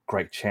a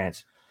great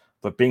chance.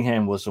 But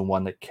Bingham was the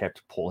one that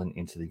kept Portland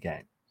into the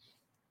game.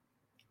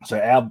 So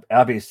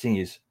our biggest thing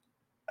is,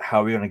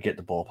 how are we going to get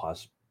the ball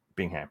past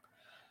Bingham?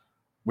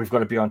 We've got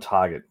to be on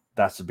target.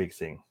 That's the big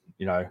thing.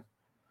 You know,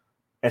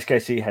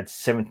 SKC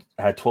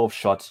had 12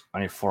 shots,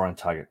 only 4 on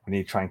target. We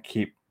need to try and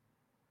keep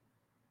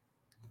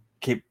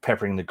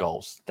peppering the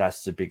goals.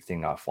 That's the big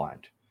thing I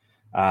find.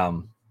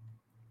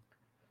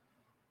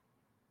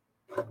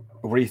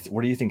 What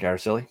do you think,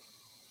 Araceli?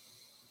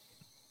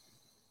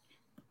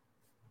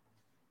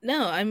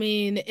 No, I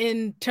mean,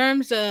 in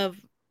terms of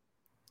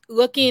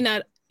looking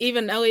at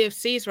even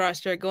LAFC's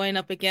roster going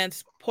up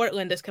against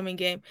Portland this coming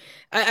game,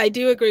 I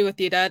do agree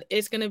with you that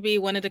it's going to be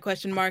one of the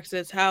question marks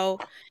is how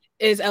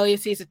is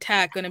LAFC's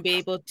attack going to be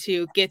able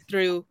to get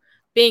through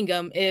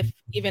Bingham, if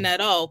even at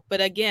all.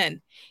 But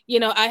again, you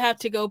know, I have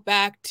to go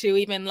back to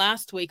even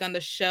last week on the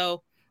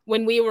show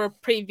when we were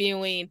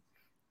previewing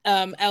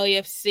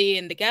LAFC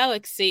and the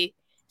Galaxy.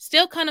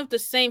 Still kind of the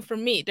same for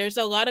me. There's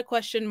a lot of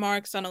question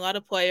marks on a lot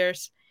of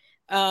players.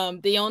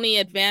 The only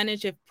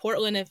advantage of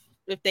Portland,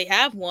 if they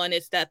have one,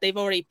 is that they've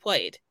already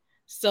played.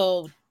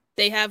 So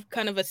they have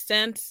kind of a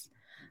sense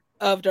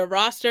of the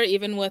roster,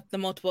 even with the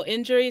multiple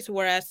injuries,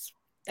 whereas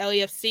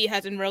LAFC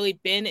hasn't really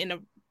been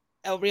in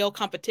a real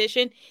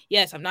competition.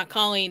 Yes, I'm not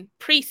calling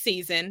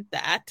preseason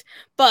that,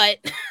 but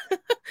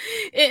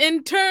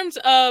in terms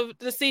of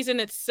the season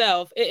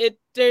itself,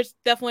 there's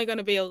definitely going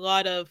to be a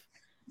lot of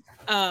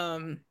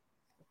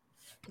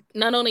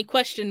not only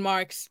question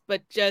marks,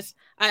 but just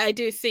I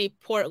do see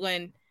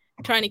Portland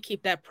trying to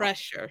keep that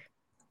pressure.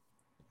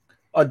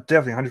 Oh,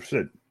 definitely,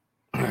 100%.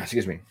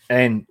 Excuse me.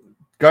 And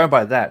going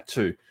by that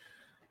too,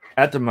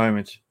 at the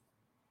moment,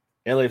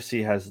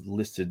 LAFC has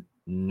listed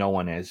no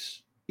one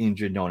as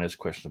injured, no one as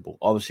questionable.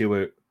 Obviously,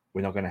 we're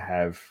not going to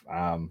have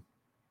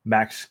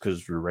Max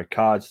because we're red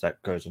cards.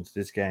 That goes into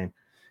this game.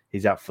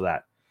 He's out for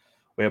that.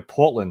 Where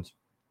Portland,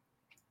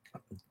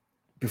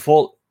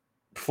 before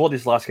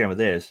this last game of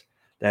theirs,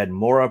 they had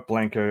Mora,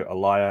 Blanco,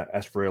 Alaya,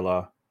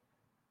 Asprilla,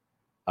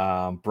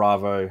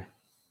 Bravo,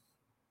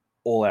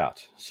 all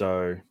out.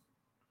 So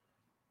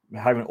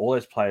having all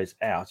those players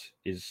out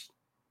is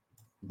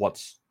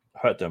what's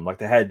hurt them. Like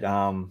they had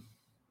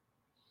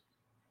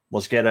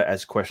Mosqueda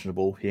as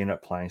questionable. He ended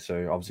up playing,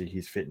 so obviously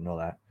he's fit and all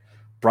that.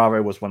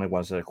 Bravo was one of the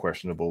ones that are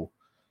questionable.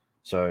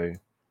 So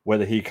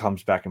whether he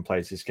comes back and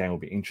plays this game will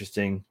be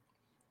interesting.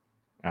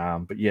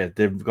 But yeah,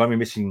 they're going to be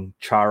missing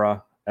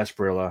Chara,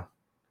 Asprilla,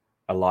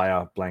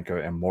 Alaya, Blanco,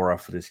 and Mora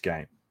for this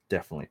game.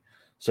 Definitely.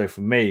 So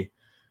for me,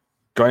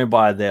 going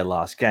by their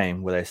last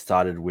game where they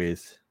started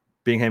with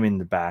Bingham in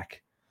the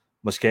back,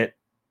 Mosquet,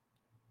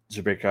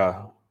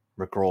 Zubrika,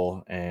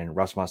 McGraw, and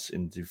Rasmus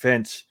in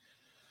defense,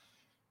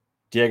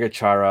 Diego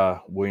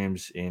Chara,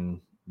 Williams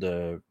in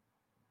the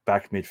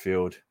back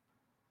midfield,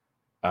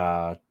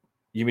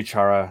 Yumi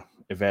Chara,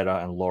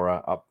 Iveta, and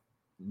Laura up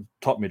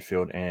top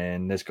midfield,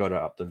 and Nesgoda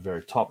up the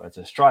very top as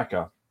a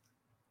striker.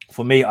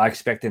 For me, I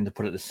expect them to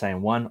put it the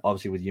same one.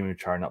 Obviously, with Yumi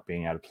Chara not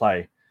being able to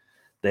play,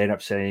 they end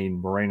up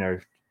setting Moreno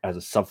as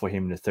a sub for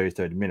him in the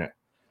 33rd minute.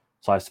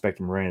 So I expect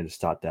Moreno to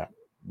start that.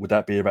 Would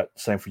that be about the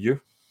same for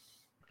you?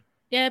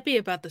 Yeah, it'd be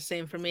about the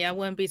same for me. I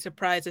wouldn't be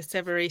surprised if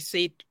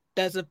Severisi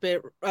does a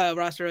bit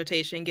roster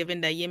rotation,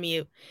 given that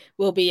Yimi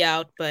will be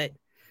out. But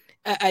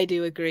I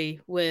do agree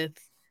with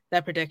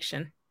that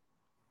prediction.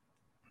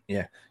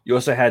 Yeah. You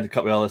also had a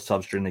couple of other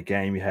subs during the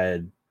game. You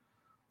had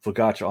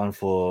Fogacha on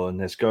for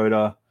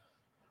Nescoda,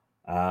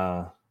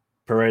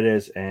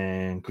 Paredes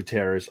and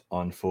Gutierrez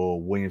on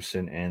for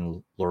Williamson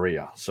and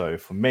Loria. So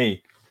for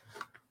me,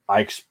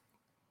 I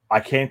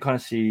can kind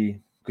of see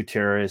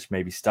Gutierrez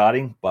maybe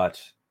starting,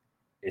 but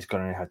it's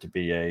going to have to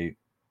be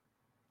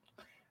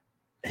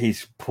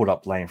he's put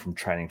up lane from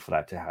training for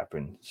that to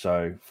happen.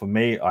 So for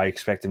me, I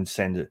expect him to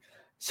send it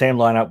same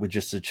lineup with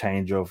just a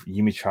change of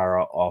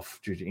Yimichara off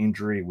due to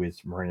injury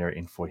with Moreno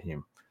in for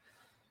him.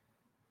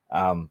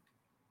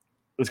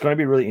 It's going to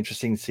be really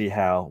interesting to see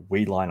how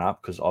we line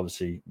up because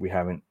obviously we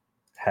haven't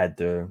had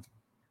the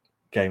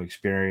game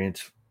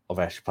experience of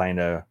actually playing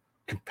a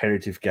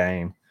competitive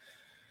game.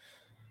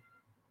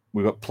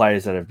 We've got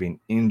players that have been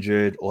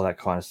injured, all that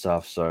kind of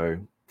stuff. So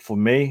for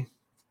me,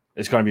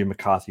 it's going to be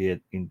McCarthy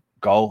in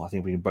goal. I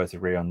think we can both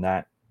agree on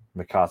that.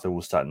 McCarthy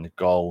will start in the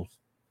goal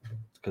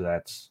because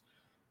that's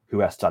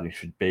who our starting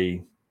should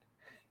be.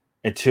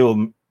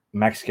 Until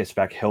Max gets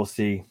back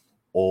healthy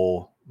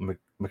or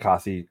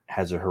McCarthy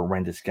has a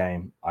horrendous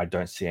game, I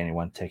don't see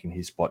anyone taking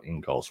his spot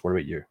in goals. What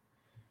about you?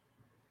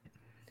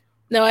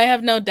 No, I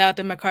have no doubt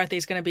that McCarthy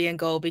is going to be in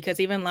goal because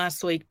even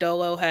last week,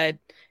 Dolo had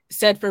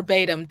said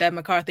verbatim that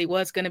McCarthy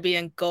was going to be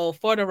in goal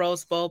for the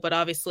Rose Bowl, but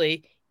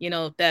obviously,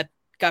 that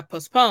got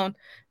postponed.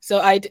 So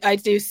I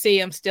do see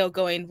him still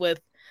going with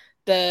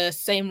the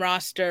same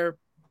roster,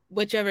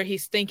 whichever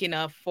he's thinking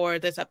of for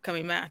this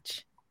upcoming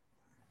match.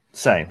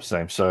 Same.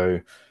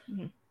 So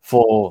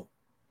for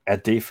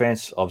at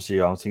defense,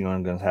 obviously, I'm thinking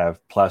I'm going to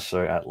have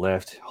Plasso at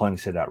left,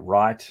 Hollingshead at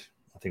right.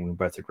 I think we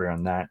both agree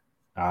on that.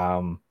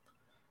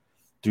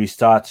 Do we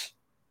start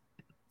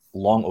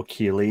Long or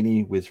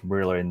Chiellini with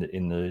Murillo in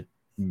the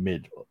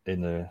mid in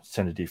the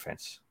center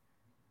defense?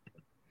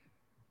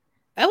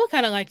 I would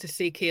kind of like to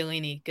see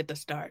Chiellini get the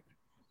start.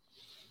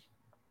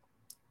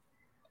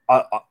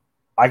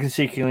 I can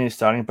see Chiellini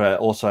starting, but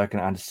also I can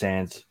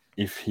understand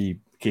if he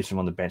keeps him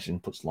on the bench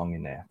and puts Long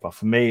in there. But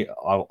for me,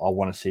 I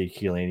want to see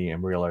Chiellini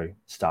and Murillo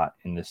start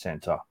in the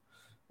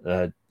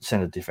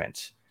center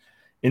defense.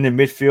 In the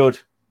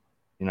midfield,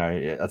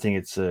 I think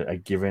it's a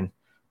given.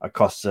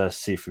 Acosta,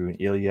 Sifu,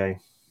 and Ilie.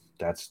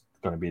 That's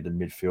going to be the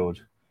midfield.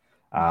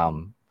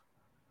 I'll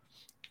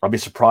be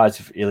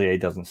surprised if Ilie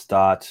doesn't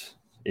start.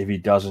 If he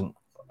doesn't,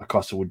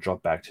 Acosta would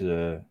drop back to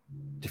the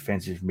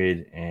defensive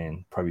mid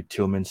and probably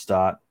Tillman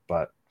start.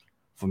 But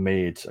for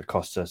me, it's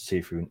Acosta,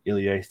 Sifu, and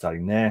Ilie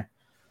starting there.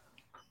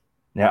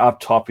 Now, up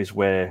top is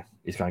where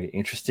it's going to get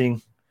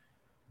interesting.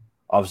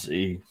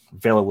 Obviously,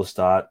 Vela will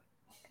start.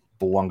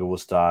 Bouanga will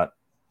start.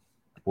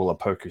 Will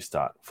Opoku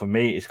start? For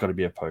me, it's got to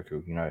be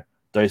Opoku.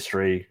 Those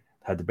three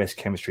had the best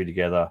chemistry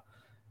together.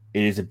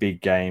 It is a big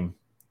game.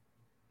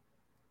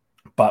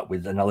 But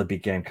with another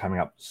big game coming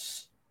up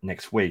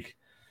next week,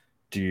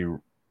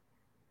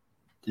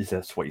 is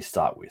that what you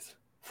start with?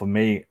 For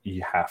me,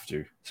 you have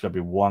to. It's got to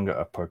be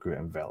Bouanga, Opoku,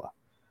 and Vela.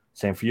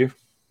 Same for you?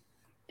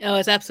 Oh,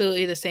 it's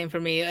absolutely the same for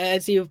me.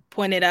 As you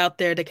pointed out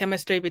there, the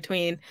chemistry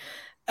between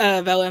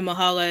Vela and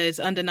Mahala is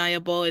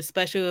undeniable,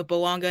 especially with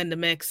Bouanga in the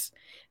mix.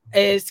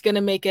 It's going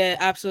to make an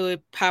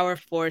absolute power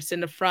force in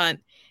the front.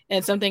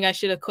 And something I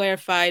should have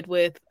clarified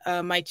with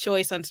my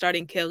choice on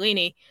starting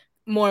Chiellini,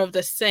 more of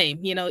the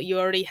same. You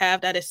already have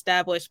that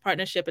established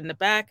partnership in the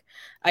back.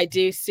 I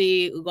do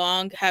see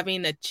Long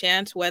having a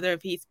chance, whether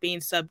if he's being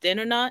subbed in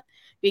or not,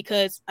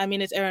 because,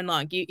 it's Aaron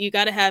Long. You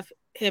got to have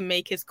him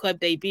make his club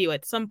debut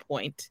at some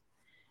point.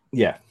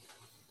 Yeah,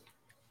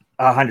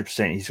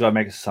 100%. He's got to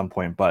make it at some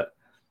point, but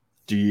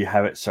do you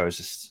have it so it's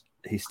just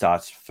he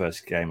starts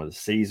first game of the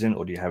season,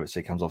 or do you have it so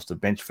he comes off the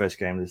bench first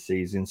game of the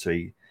season so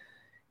he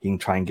can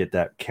try and get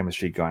that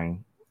chemistry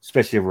going,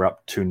 especially if we're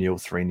up 2-0,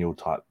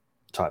 3-0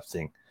 type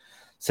thing.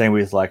 Same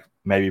with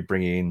maybe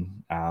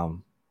bringing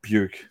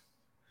Buke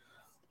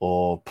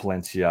or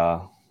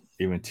Palencia,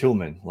 even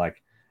Tillman.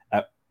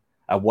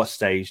 At what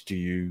stage do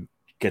you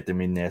get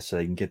them in there so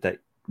they can get that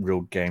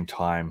real game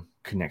time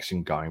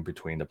connection going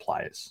between the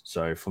players?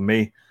 So for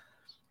me,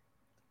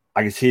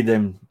 I can see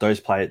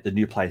the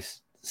new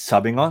players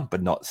subbing on,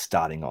 but not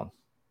starting on,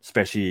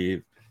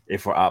 especially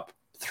if we're up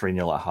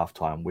 3-0 at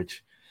halftime,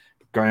 which,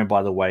 going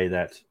by the way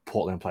that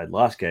Portland played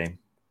last game,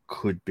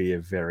 could be a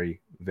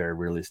very, very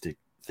realistic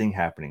thing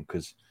happening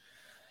because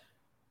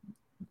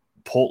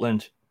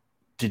Portland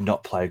did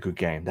not play a good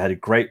game. They had a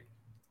great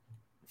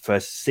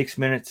first 6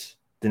 minutes,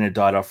 then it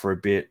died off for a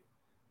bit,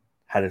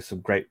 had some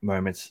great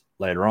moments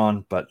later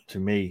on, but to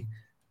me,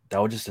 they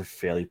were just a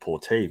fairly poor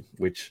team,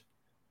 which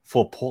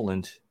for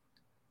Portland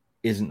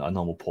isn't a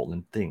normal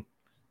Portland thing.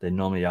 They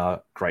normally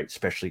are great,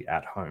 especially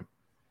at home.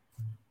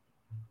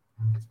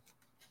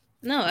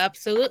 No,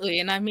 absolutely.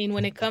 And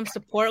when it comes to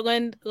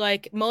Portland,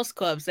 like most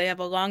clubs, they have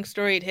a long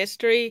storied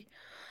history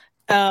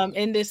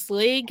in this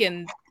league,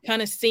 and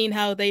kind of seeing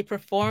how they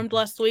performed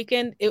last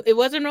weekend. It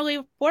wasn't really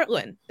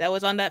Portland that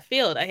was on that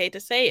field. I hate to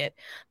say it,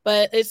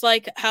 but it's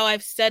like how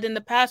I've said in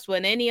the past,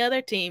 when any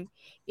other team,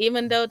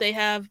 even though they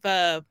have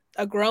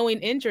a growing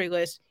injury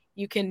list,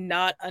 you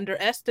cannot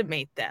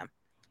underestimate them.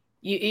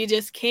 You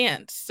just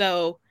can't.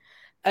 So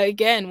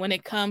again, when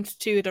it comes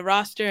to the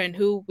roster and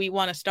who we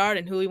want to start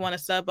and who we want to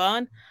sub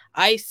on,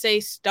 I say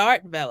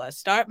start Vela,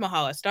 start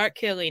Mahala, start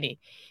Chiellini.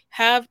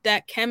 Have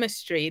that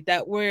chemistry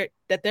that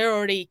they're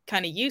already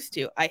kind of used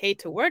to. I hate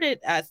to word it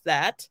as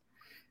that,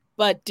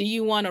 but do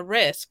you want to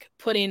risk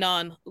putting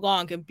on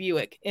Long and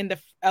Buick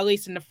at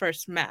least in the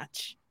first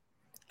match?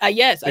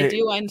 Yes, I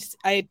do.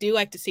 I do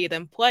like to see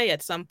them play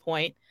at some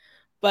point,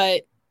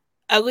 but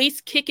at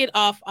least kick it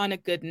off on a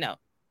good note.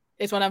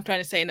 Is what I'm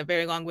trying to say in a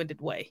very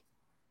long-winded way.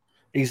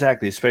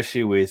 Exactly,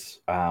 especially with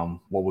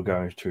what we're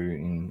going to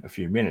in a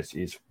few minutes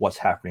is what's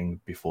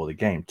happening before the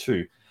game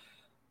too.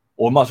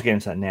 Or we might as well get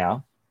into that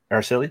now.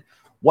 Araceli,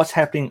 what's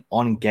happening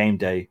on game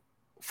day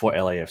for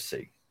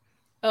LAFC?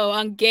 Oh,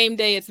 on game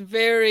day, it's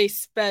very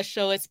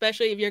special,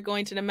 especially if you're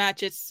going to the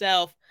match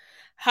itself.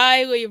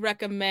 Highly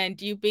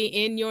recommend you be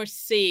in your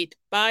seat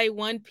by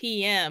 1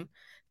 p.m.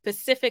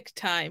 Pacific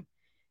time,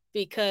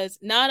 because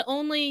not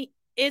only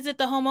is it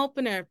the home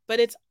opener, but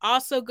it's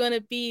also going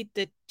to be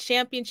the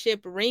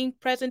championship ring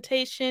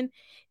presentation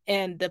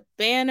and the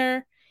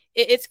banner.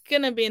 It's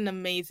going to be an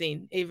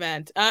amazing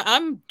event.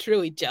 I'm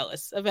truly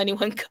jealous of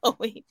anyone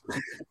going.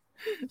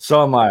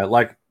 So am I.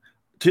 Like,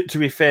 to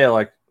be fair,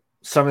 like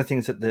some of the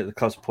things that the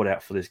clubs put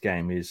out for this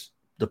game is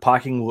the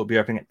parking will be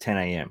opening at 10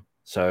 a.m.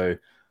 So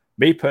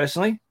me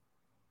personally,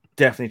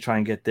 definitely try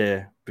and get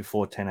there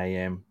before 10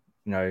 a.m.,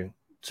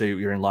 so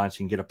you're in line so you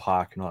can get a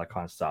park and all that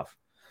kind of stuff.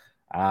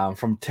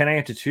 From 10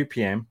 a.m. to 2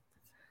 p.m.,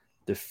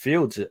 the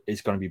fields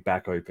is going to be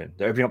back open.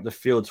 They're opening up the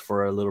fields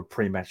for a little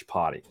pre-match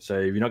party. So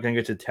if you're not going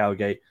to go to the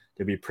tailgate,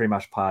 there'll be a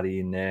pre-match party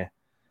in there.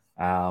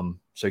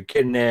 So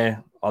get in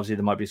there. Obviously,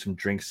 there might be some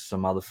drinks,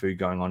 some other food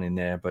going on in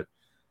there. But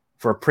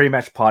for a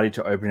pre-match party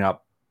to open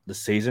up the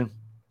season,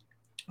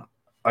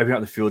 opening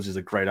up the fields is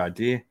a great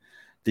idea.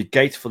 The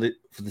gates for the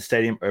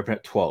stadium open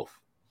at 12.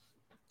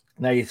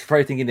 Now, you're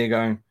probably thinking they're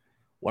going,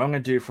 what am I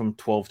going to do from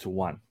 12 to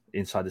 1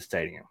 inside the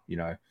stadium?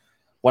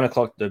 1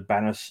 o'clock, the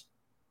banners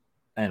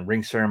and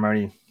ring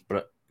ceremony,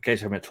 but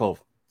gates open at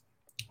 12.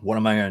 What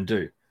am I going to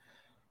do?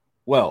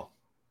 Well,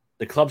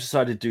 the club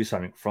decided to do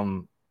something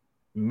from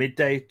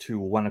midday to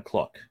 1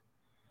 o'clock.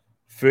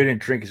 Food and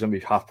drink is going to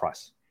be half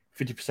price,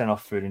 50%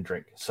 off food and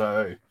drink.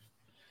 So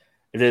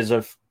if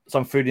there's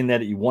some food in there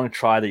that you want to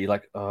try that you're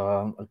like,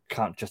 I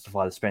can't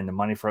justify to spend the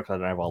money for it because I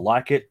don't know if I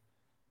like it,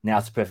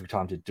 now's the perfect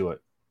time to do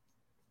it.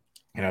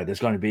 There's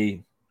going to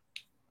be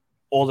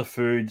all the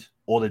food,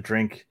 all the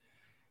drink.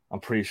 I'm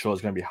pretty sure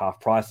it's going to be half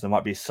price. There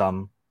might be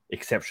some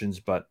exceptions,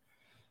 but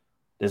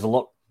there's a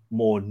lot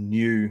more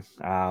new. See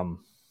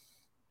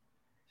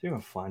if I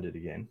can find it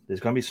again.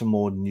 There's going to be some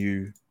more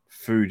new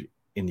food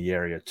in the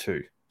area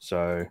too.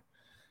 So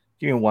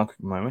give me one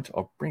quick moment.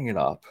 I'll bring it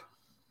up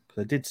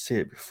because I did see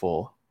it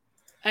before.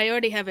 I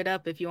already have it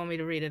up if you want me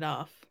to read it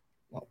off.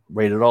 I'll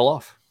read it all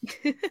off.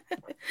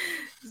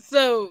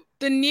 So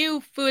the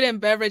new food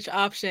and beverage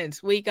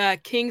options, we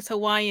got King's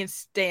Hawaiian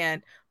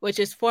Stand, which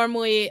is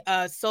formerly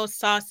Soul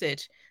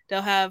Sausage.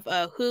 They'll have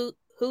hulu.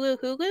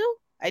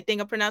 I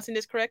think I'm pronouncing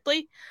this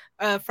correctly.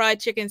 A fried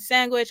chicken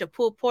sandwich, a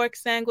pulled pork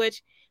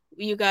sandwich.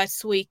 You got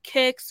Sweet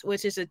Kicks,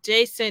 which is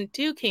adjacent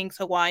to King's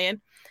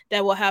Hawaiian,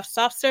 that will have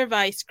soft serve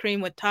ice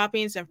cream with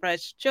toppings and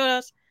fresh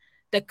churros.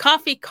 The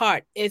coffee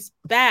cart is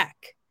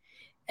back.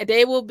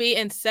 They will be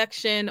in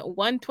section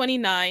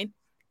 129.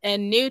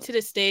 And new to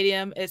the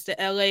stadium is the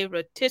LA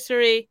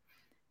Rotisserie,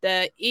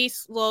 the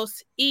East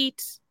Los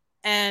Eats,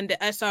 and the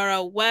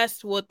SRL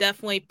West. Will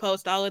definitely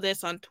post all of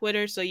this on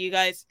Twitter so you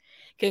guys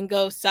can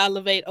go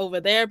salivate over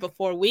there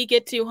before we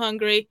get too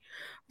hungry.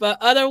 But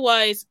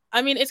otherwise,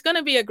 it's going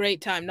to be a great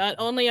time. Not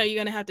only are you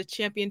going to have the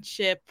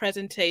championship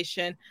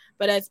presentation,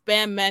 but as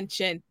Bam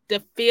mentioned,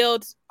 the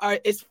fields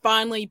is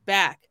finally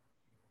back.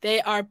 They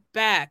are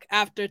back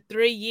after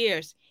 3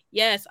 years.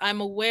 Yes,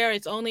 I'm aware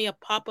it's only a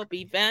pop-up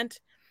event,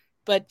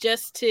 but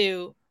just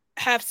to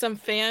have some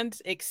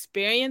fans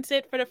experience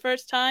it for the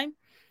first time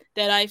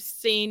that I've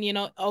seen,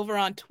 over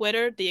on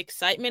Twitter, the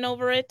excitement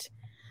over it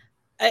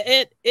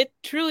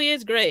truly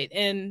is great.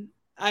 And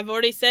I've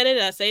already said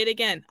it. I'll say it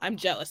again. I'm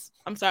jealous.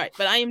 I'm sorry,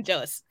 but I am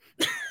jealous.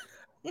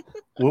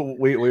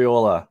 we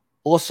all are.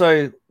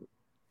 Also,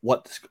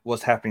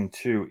 what's happening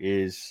too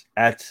is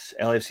at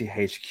LAFC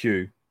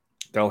HQ,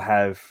 they'll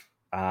have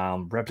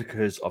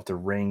replicas of the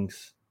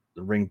rings,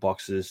 the ring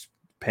boxes,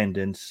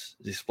 pendants,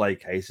 display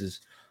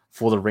cases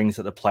for the rings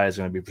that the players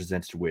are going to be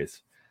presented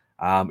with.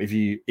 If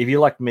you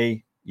like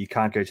me, you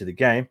can't go to the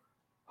game.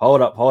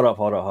 Hold up.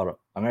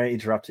 I'm going to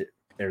interrupt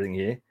everything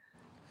here.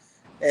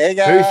 Hey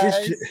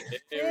guys.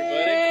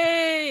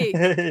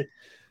 Hey.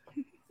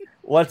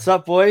 What's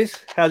up, boys?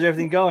 How's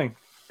everything going?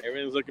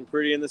 Everything's looking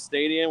pretty in the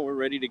stadium. We're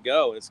ready to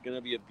go. It's going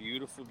to be a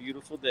beautiful,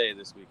 beautiful day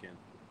this weekend.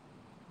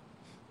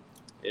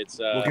 It's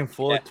looking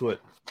forward to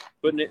it.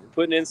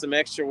 Putting in some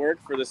extra work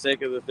for the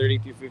sake of the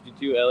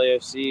 3252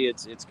 LAFC.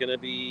 It's going to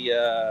be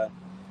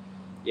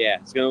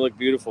it's going to look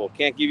beautiful.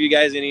 Can't give you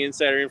guys any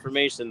insider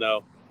information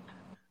though.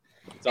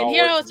 And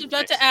here I was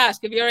about to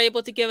ask if you're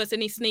able to give us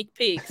any sneak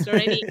peeks or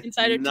any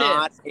insider tips.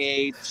 Not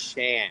a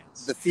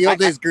chance. The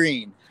field is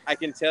green. I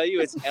can tell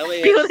you it's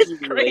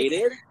LAFC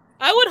related.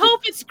 I would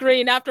hope it's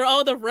green after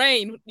all the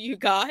rain you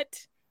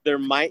got. There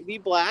might be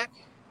black.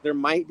 There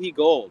might be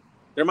gold.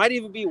 There might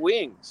even be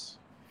wings.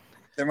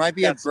 There might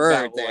be That's a bird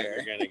about what there.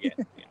 you're gonna get.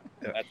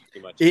 Yeah, that's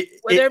too much.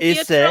 Will there be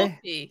a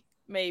trophy?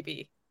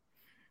 Maybe.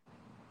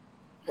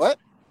 What?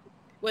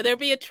 Will there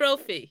be a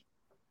trophy?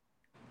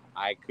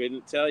 I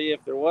couldn't tell you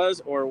if there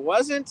was or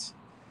wasn't.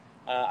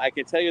 I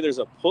can tell you there's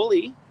a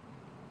pulley.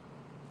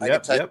 I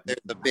can tell you there's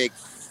a big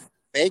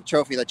fake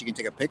trophy that you can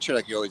take a picture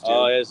like you always do.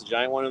 Oh, there's a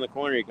giant one in the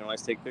corner you can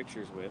always take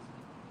pictures with.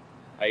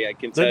 I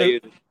can tell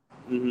you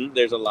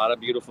there's a lot of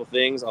beautiful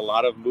things, a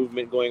lot of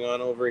movement going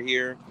on over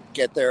here.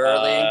 Get there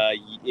early.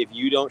 If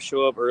you don't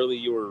show up early,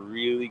 you are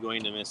really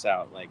going to miss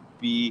out. Like,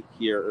 be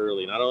here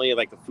early. Not only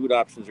like the food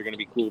options are going to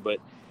be cool, but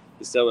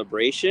the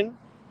celebration,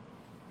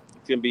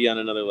 it's going to be on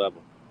another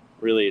level.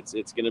 Really, it's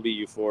going to be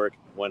euphoric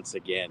once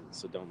again,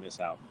 so don't miss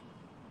out.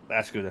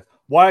 That's good.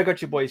 Why I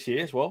got you boys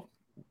here as well,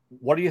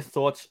 what are your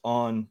thoughts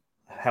on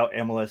how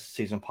MLS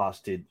Season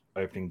Pass did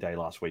opening day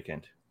last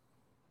weekend?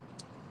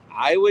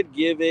 I would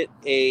give it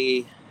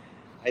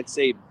I'd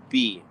say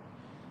B.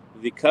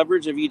 The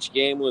coverage of each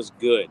game was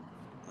good.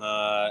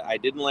 I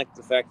didn't like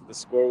the fact that the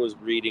score was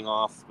reading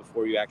off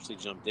before you actually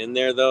jumped in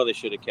there, though. They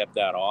should have kept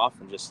that off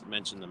and just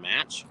mentioned the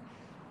match.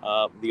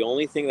 The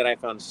only thing that I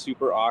found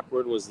super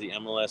awkward was the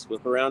MLS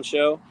whip around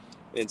show.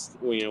 It's,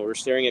 we're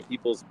staring at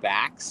people's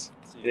backs.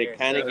 They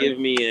kind of give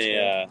me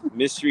a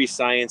mystery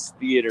science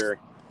theater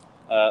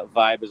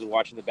vibe as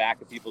watching the back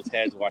of people's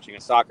heads watching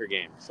a soccer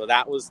game. So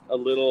that was a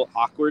little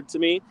awkward to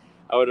me.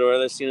 I would have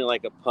rather seen it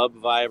like a pub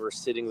vibe or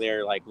sitting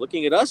there like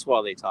looking at us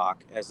while they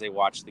talk as they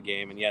watch the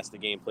game. And yes, the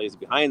game plays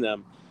behind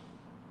them.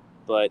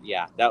 But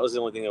yeah, that was the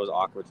only thing that was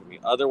awkward to me.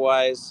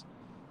 Otherwise,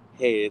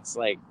 hey, it's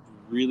like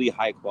really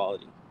high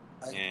quality.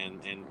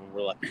 And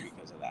we're lucky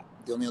because of that.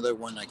 The only other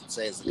one I could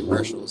say is the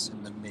commercials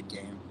in the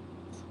mid-game.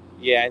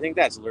 Yeah, I think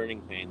that's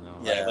learning pain, though.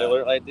 Yeah.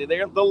 Right?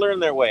 They'll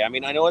learn their way. I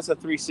mean, I know it's a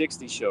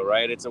 360 show,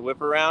 right? It's a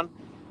whip around.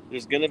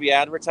 There's going to be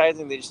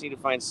advertising. They just need to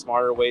find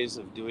smarter ways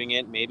of doing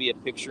it. Maybe a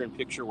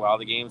picture-in-picture while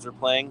the games are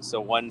playing.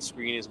 So one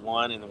screen is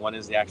one and one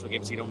is the actual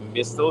game, so you don't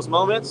miss those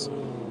moments.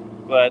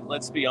 But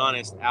let's be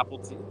honest,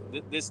 Apple,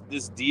 this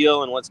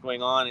deal and what's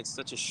going on, it's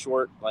such a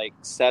short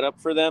setup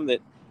for them that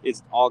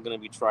it's all going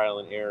to be trial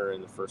and error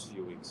in the first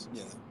few weeks.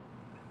 Yeah,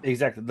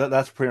 exactly.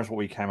 That's pretty much what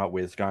we came up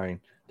with.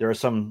 There are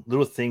some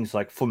little things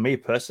like for me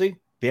personally,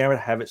 being able to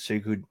have it so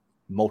you could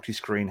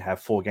multi-screen, have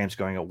 4 games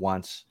going at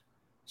once,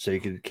 so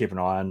you could keep an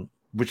eye on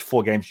which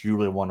 4 games you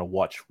really want to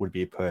watch would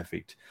be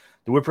perfect.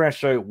 The whip around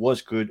show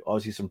was good.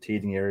 Obviously, some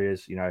teething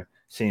areas,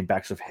 seeing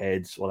backs of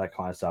heads, all that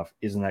kind of stuff.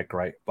 Isn't that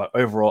great? But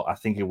overall, I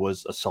think it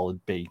was a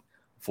solid B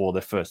for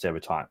the first ever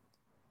time.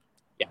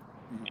 Yeah.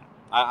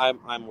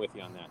 I'm with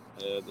you on that.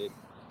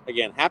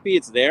 Again, happy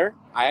it's there.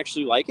 I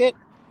actually like it.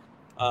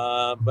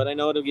 But I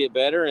know it'll get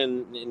better,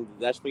 and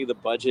that's why the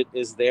budget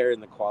is there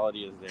and the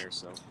quality is there.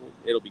 So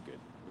it'll be good.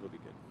 It'll be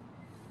good.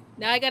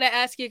 Now I got to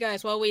ask you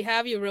guys, while we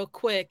have you real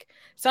quick,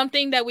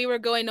 something that we were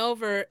going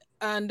over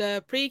on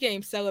the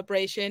pregame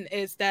celebration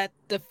is that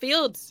the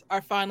fields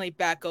are finally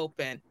back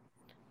open.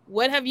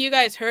 What have you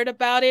guys heard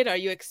about it? Are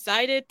you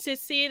excited to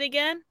see it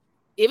again?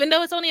 Even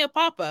though it's only a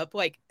pop-up,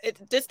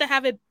 just to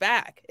have it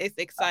back, it's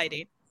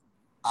exciting.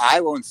 I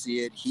won't see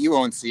it. He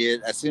won't see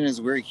it. As soon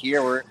as we're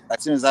here,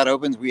 as soon as that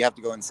opens, we have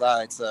to go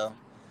inside. So,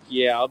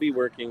 yeah, I'll be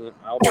working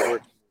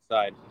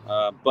inside.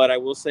 But I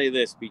will say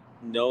this: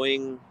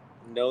 knowing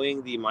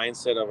the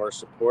mindset of our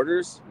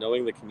supporters,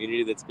 knowing the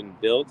community that's been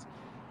built,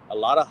 a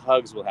lot of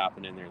hugs will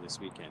happen in there this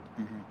weekend.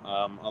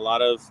 Mm-hmm. A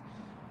lot of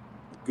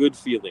good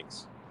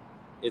feelings.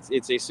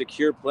 It's a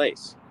secure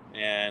place,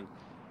 and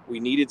we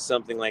needed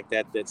something like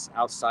that that's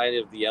outside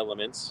of the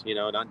elements.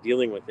 Not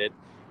dealing with it,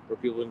 where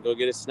people can go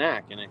get a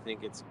snack, and I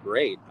think it's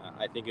great.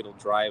 I think it'll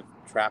drive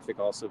traffic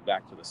also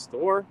back to the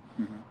store.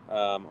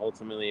 Mm-hmm.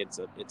 Ultimately, it's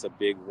a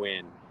big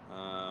win.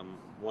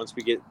 Once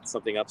we get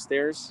something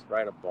upstairs,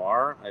 right, a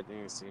bar, I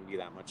think it's going to be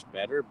that much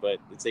better. But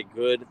it's a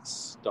good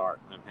start.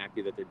 I'm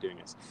happy that they're doing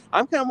this.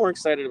 I'm kind of more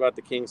excited about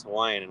the King's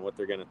Hawaiian and what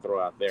they're going to throw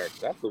out there,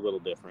 because that's a little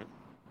different.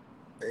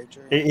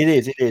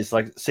 It is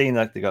like seeing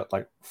they got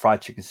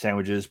fried chicken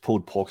sandwiches,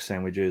 pulled pork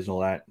sandwiches, and all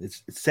that. It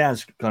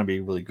sounds going to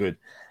be really good.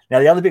 Now,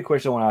 the other big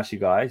question I want to ask you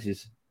guys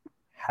is,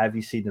 have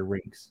you seen the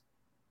rings?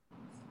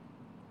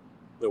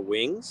 The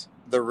wings?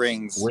 The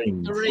rings.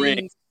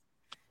 Rings.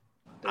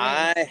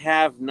 I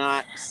have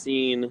not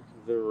seen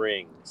the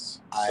rings.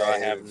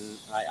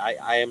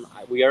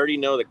 We already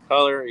know the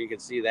color. You can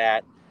see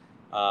that.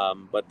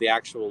 But the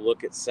actual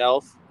look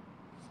itself,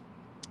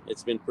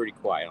 it's been pretty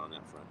quiet on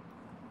that front.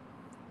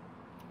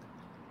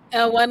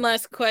 One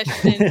last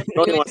question.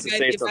 Tony wants to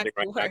say something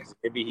right now.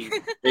 Maybe he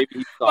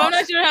well, I'm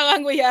not sure how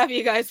long we have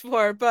you guys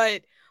for,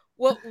 but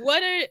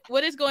what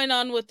is going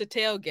on with the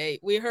tailgate?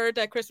 We heard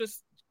that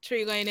Christmas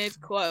Tree Lane is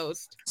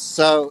closed?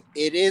 So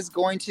it is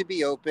going to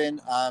be open.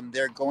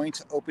 They're going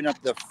to open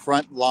up the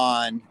front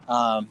lawn.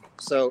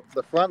 So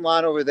the front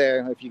lawn over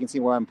there, if you can see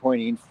where I'm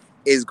pointing,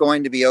 is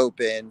going to be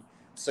open,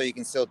 so you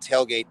can still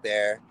tailgate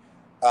there.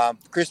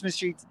 Christmas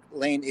Tree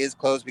Lane is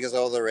closed because of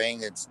all the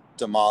rain. It's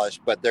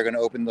demolished, but they're going to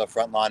open the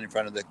front lawn in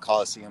front of the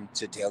Coliseum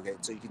to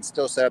tailgate. So you can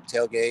still set up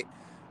tailgate.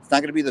 It's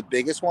not going to be the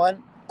biggest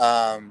one.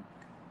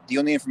 The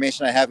only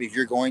information I have, if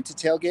you're going to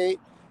tailgate,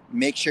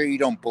 make sure you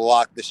don't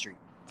block the street.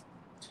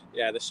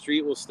 Yeah, the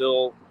street will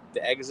still,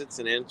 the exits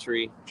and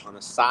entry on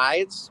the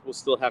sides will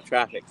still have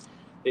traffic.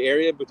 The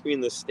area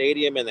between the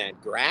stadium and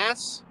that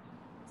grass,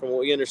 from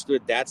what we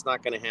understood, that's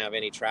not going to have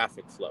any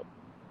traffic flow.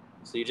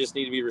 So you just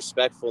need to be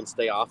respectful and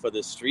stay off of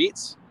the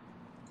streets,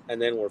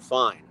 and then we're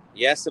fine.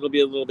 Yes, it'll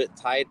be a little bit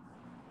tight,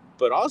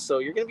 but also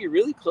you're going to be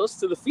really close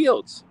to the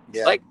fields.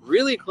 Yeah. Like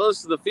really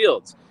close to the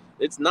fields.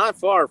 It's not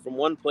far from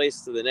one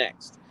place to the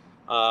next.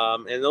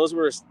 And those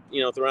were,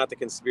 throwing out the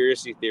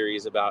conspiracy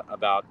theories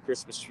about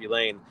Christmas Tree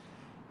Lane.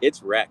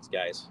 It's wrecked,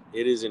 guys.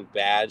 It is in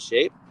bad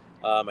shape.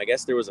 I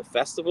guess there was a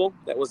festival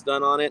that was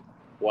done on it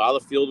while the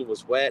field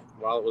was wet,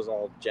 while it was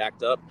all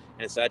jacked up.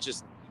 And so that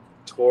just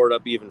tore it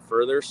up even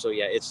further. So,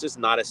 yeah, it's just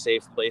not a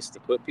safe place to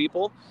put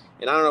people.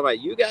 And I don't know about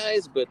you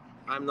guys, but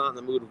I'm not in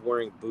the mood of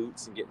wearing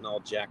boots and getting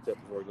all jacked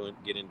up before we're going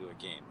to get into a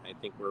game. I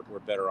think we're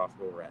better off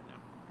where we're at now.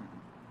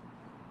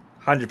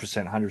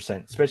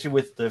 100%, especially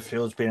with the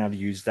fields being able to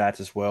use that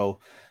as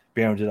well.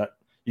 Being able to do that,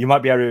 you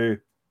might be able to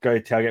go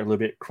tailgate a little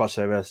bit, cross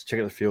over,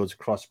 check out the fields,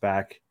 cross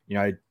back.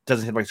 It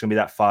doesn't seem like it's going to be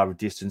that far of a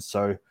distance.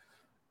 So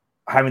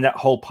having that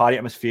whole party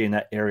atmosphere in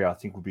that area, I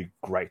think would be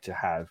great to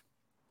have.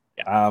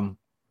 Yeah.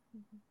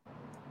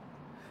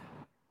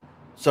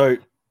 So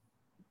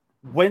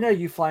when are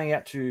you flying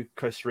out to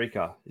Costa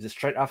Rica? Is it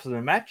straight after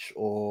the match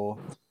or?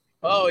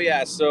 Oh,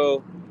 yeah.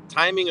 So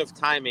timing,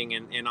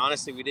 and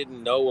honestly, we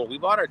didn't know. When we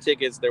bought our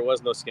tickets, there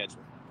was no schedule.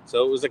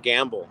 So it was a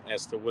gamble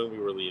as to when we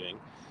were leaving.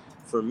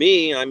 For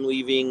me, I'm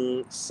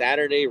leaving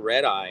Saturday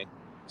red eye.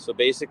 So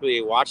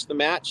basically, watch the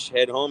match,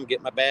 head home,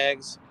 get my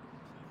bags,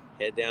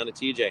 head down to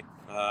TJ.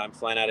 I'm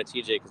flying out of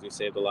TJ because we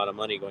saved a lot of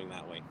money going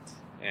that way.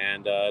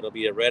 And it'll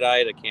be a red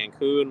eye to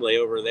Cancun, lay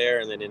over there,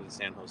 and then into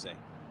San Jose.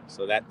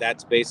 So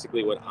that's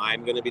basically what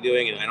I'm going to be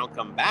doing. And I don't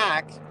come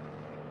back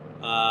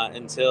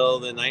until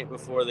the night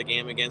before the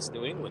game against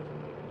New England.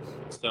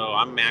 So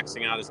I'm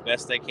maxing out as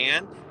best I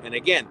can. And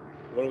again,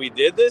 when we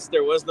did this,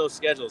 there was no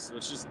schedule. So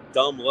it's just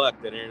dumb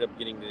luck that I ended up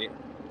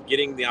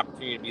getting the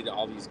opportunity to be to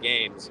all these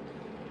games,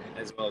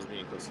 as well as being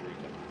in Costa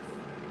Rica.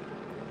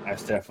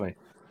 That's definitely.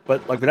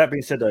 But with that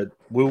being said, though,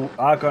 we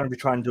are going to be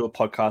trying to do a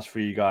podcast for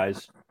you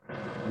guys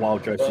while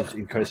Joseph's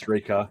in Costa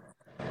Rica.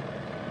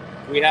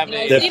 We have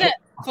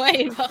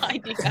playing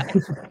behind you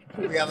guys.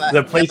 We have a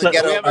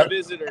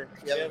visitor.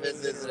 We have a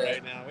visitor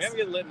right now. We haven't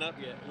get lit up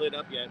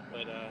yet,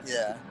 but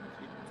yeah,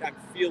 I'm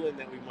feeling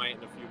that we might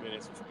in a few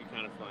minutes, which would be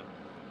kind of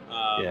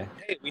fun.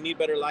 Hey, we need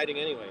better lighting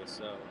anyway,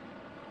 so.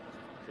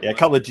 Yeah, a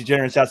couple of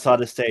degenerates outside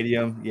the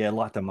stadium. Yeah,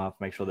 light them up,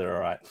 make sure they're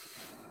all right.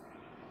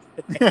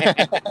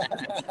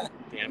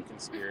 Damn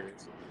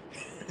conspirators.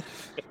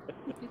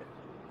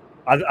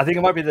 I think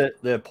it might be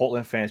the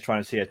Portland fans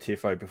trying to see a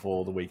tifo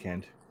before the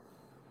weekend.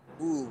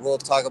 Ooh, we'll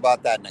talk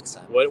about that next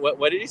time.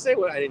 What did you say?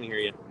 I didn't hear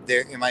you.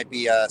 It might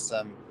be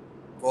some.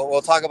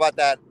 We'll talk about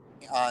that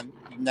on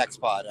next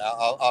pod.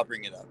 I'll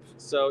bring it up.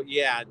 So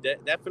yeah,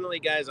 definitely,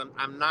 guys.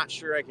 I'm not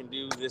sure I can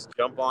do this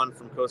jump on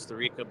from Costa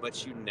Rica,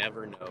 but you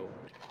never know.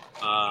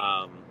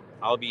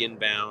 I'll be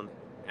inbound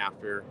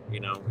after,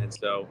 and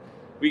so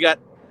we got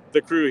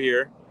the crew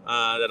here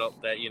that'll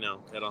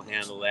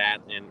handle that.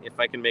 And if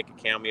I can make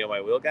a cameo,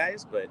 I will,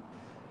 guys. But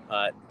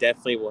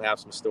definitely we'll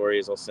have some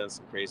stories. I'll send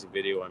some crazy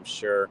video, I'm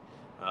sure.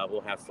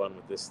 We'll have fun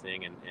with this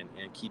thing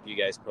and keep you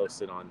guys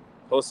posted on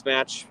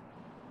post-match,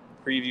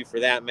 preview for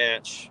that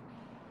match,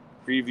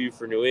 preview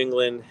for New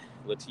England,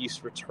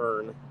 Latisse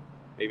return.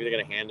 Maybe they're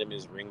going to hand him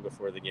his ring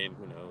before the game.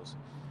 Who knows?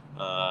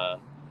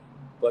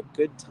 But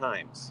good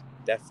times.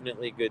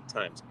 Definitely good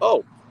times.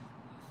 Oh,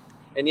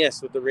 and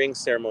yes, with the ring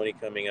ceremony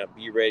coming up,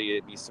 be ready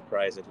to be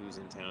surprised at who's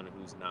in town and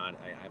who's not.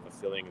 I have a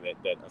feeling that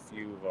a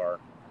few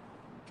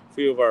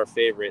of our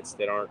favorites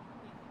that aren't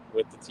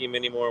with the team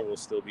anymore will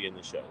still be in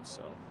the show.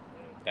 So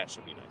that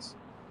should be nice.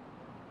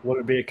 Would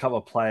it be a couple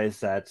of players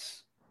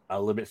that's a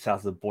little bit south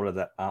of the border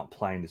that aren't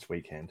playing this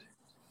weekend?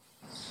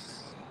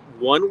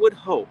 One would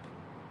hope.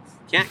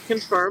 Can't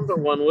confirm, but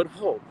one would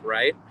hope,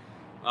 right?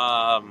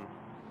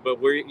 But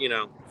we're,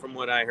 from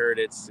what I heard,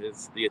 it's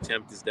the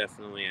attempt is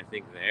definitely, I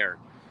think, there.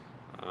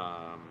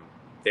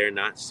 They're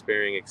not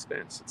sparing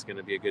expense. It's going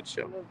to be a good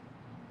show.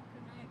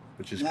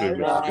 Which is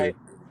good. All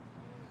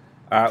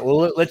right,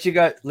 well, let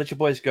your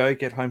boys go,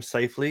 get home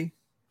safely.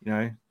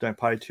 Don't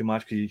party too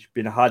much because it's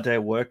been a hard day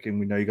at work, and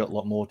we know you got a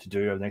lot more to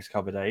do over the next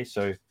couple of days.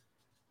 So,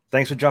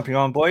 thanks for jumping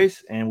on,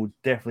 boys, and we'll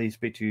definitely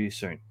speak to you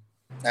soon.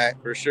 All right,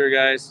 for sure,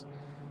 guys.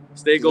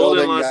 Stay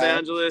golden, Los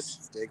Angeles.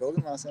 Stay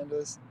golden, Los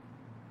Angeles.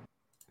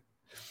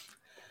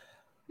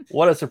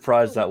 What a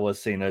surprise that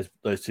was seeing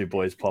those two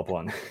boys pop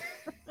on.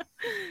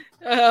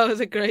 Oh, it was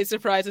a great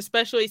surprise,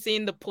 especially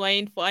seeing the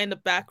plane fly in the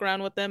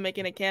background with them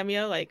making a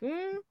cameo.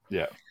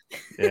 Yeah,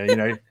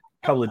 a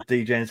couple of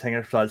DJs hanging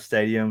outside the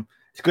stadium.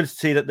 It's good to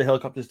see that the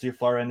helicopters do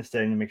fly around the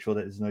stadium to make sure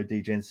that there's no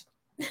DJs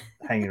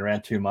hanging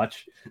around too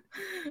much.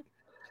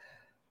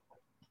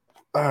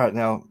 All right,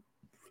 now,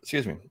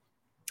 excuse me.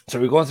 So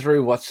we're going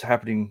through what's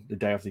happening the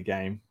day of the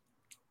game.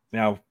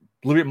 Now,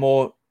 a little bit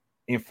more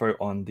info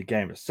on the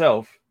game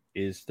itself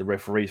is the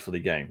referees for the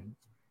game.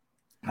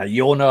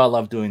 You all know I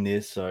love doing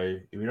this, so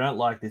if you don't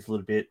like this a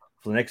little bit,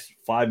 for the next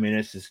 5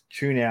 minutes, just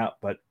tune out,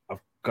 but I've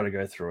got to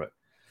go through it.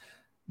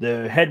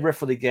 The head ref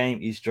for the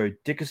game is Joe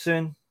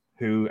Dickerson,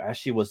 who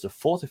actually was the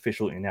fourth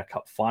official in our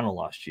cup final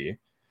last year.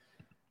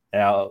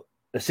 Our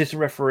assistant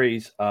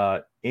referees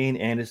are Ian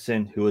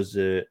Anderson, who was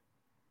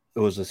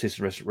assistant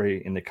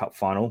referee in the cup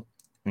final,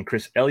 and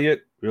Chris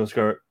Elliott. We also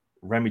got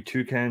Rami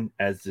Toucan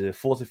as the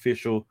fourth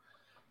official,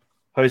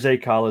 Jose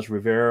Carlos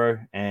Rivero,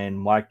 and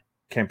Mike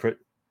Kempert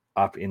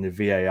up in the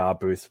VAR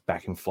booth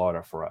back in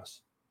Florida for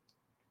us.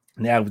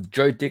 Now, with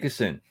Joe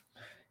Dickerson,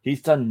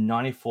 he's done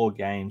 94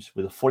 games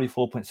with a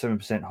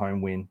 44.7%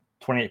 home win,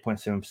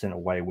 28.7%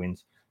 away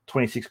wins,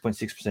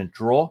 26.6%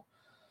 draw,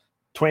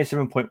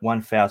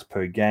 27.1 fouls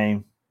per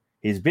game.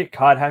 He's a bit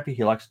card happy.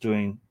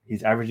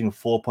 He's averaging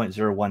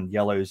 4.01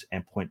 yellows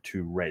and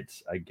 0.2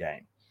 reds a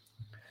game.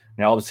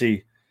 Now,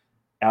 obviously,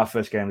 our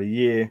first game of the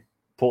year,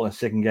 Portland's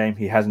second game,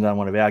 he hasn't done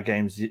one of our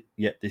games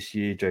yet this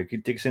year, Joe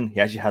Dickerson. He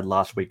actually had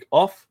last week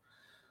off.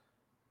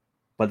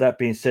 But that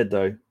being said,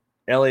 though,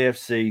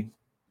 LAFC,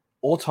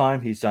 all time,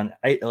 he's done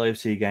 8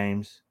 LAFC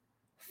games,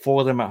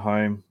 4 of them at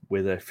home,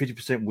 with a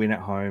 50% win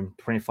at home,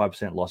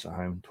 25% loss at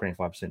home,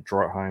 25%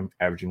 draw at home,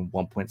 averaging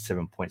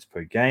 1.7 points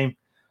per game.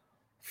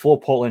 For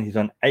Portland, he's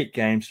done 8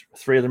 games,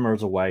 3 of them are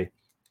away,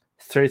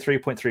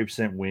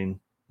 33.3% win,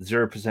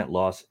 0%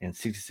 loss, and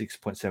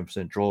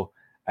 66.7% draw,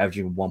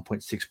 averaging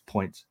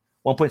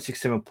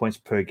 1.67 points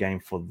per game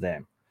for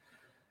them.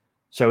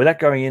 So with that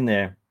going in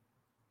there,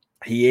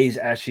 he's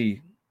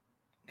heavy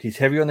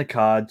on the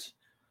cards,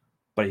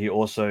 but he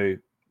also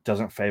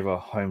doesn't favor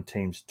home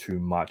teams too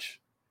much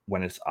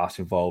when it's us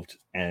involved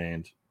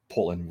and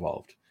Portland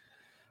involved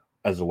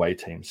as away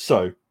teams.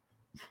 So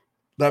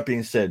that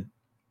being said,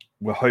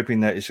 we're hoping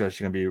that it's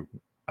actually going to be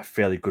a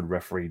fairly good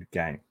refereed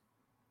game.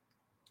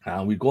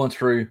 We've gone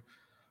through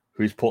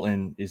who's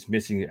Portland is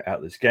missing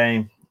out this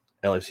game.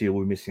 LFC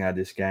will be missing out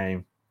this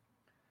game.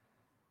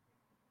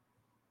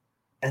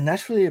 And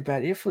that's really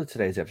about it for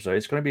today's episode.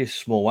 It's going to be a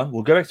small one.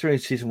 We'll go back through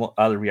and see what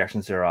other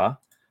reactions there are.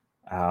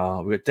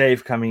 We've got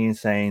Dave coming in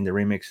saying the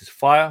remix is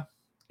fire.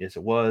 Yes,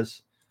 it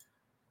was.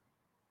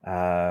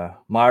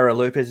 Myra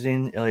Lopez is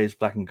in. LA is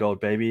black and gold,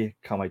 baby.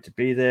 Can't wait to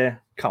be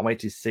there. Can't wait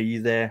to see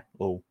you there.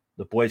 Well,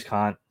 the boys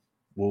can't.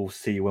 We'll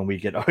see you when we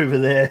get over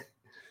there.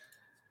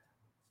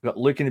 We've got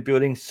Luke in the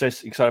building. So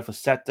excited for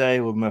Saturday.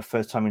 Will be my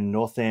first time in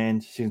North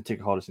End. Season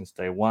ticket holder since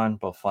day one,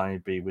 but I'll finally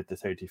be with the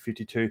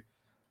 3252.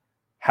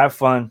 Have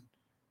fun.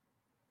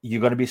 You're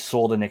going to be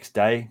sore the next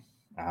day.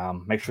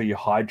 Make sure you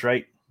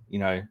hydrate.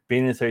 Being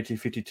in the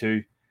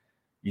 3252,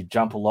 you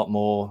jump a lot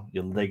more.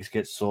 Your legs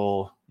get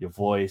sore. Your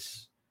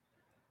voice.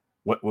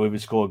 When we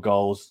score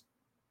goals,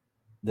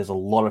 there's a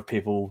lot of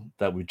people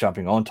that will be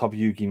jumping on top of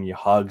you, giving you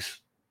hugs.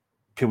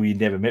 People you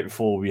never met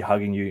before will be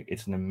hugging you.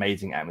 It's an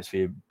amazing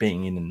atmosphere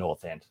being in the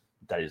North End.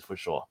 That is for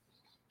sure.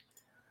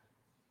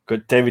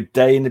 Got David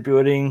Day in the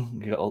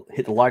building. You got to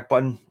hit the like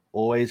button.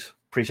 Always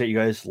appreciate you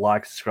guys.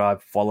 Like,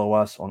 subscribe, follow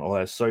us on all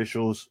our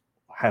socials.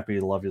 Happy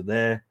to love you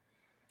there.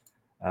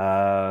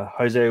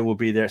 Jose will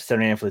be there at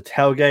 7 a.m. for the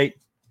tailgate.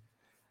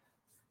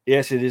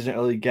 Yes, it is an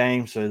early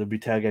game, so they'll be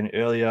tailgating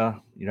earlier.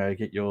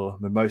 Get your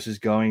mimosas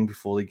going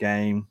before the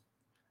game.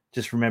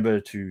 Just remember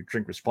to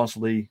drink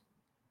responsibly.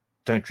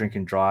 Don't drink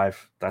and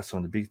drive. That's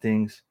one of the big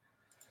things.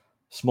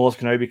 Smalls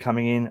Kenobi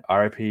coming in.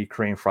 RIP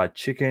Korean fried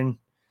chicken.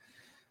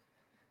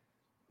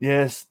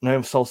 Yes,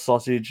 no salt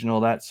sausage and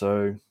all that.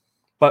 So,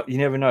 but you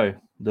never know.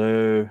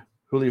 The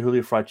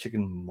Huli fried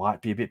chicken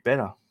might be a bit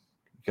better.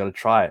 You got to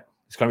try it.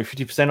 It's going to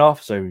be 50%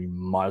 off, so you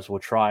might as well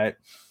try it.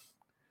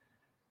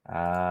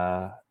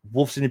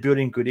 Wolf's in the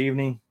building. Good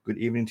evening. Good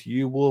evening to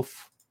you,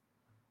 Wolf.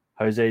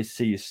 Jose,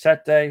 see you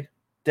Saturday.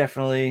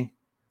 Definitely.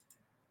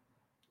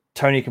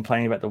 Tony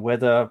complaining about the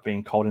weather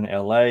being cold in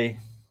LA.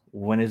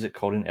 When is it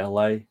cold in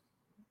LA?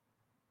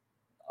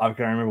 I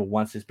can remember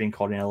once it's been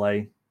cold in LA.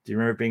 Do you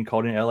remember it being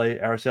cold in LA,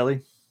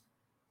 Araceli?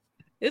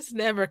 It's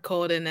never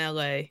cold in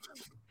LA.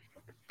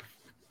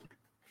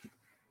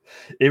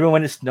 Even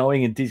when it's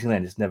snowing in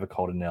Disneyland, it's never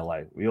cold in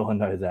LA. We all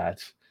know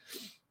that.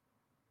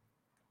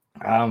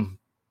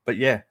 But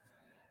yeah.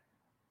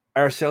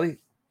 Araceli,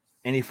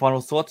 any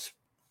final thoughts?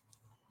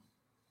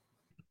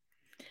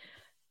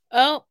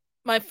 Oh,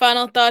 my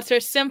final thoughts are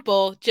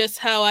simple. Just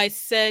how I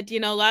said,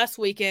 last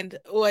weekend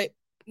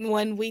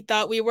when we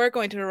thought we were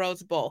going to the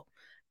Rose Bowl.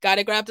 Got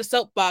to grab the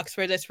soapbox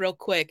for this real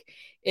quick.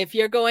 If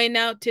you're going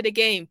out to the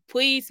game,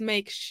 please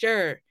make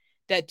sure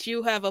that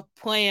you have a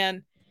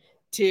plan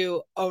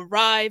to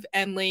arrive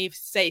and leave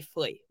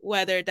safely,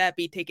 whether that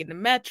be taking the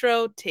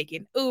metro,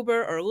 taking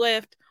Uber or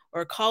Lyft,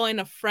 or calling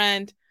a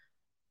friend.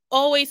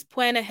 always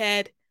plan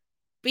ahead,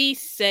 be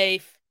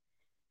safe,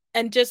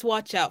 and just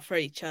watch out for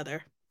each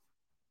other.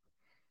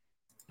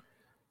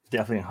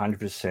 Definitely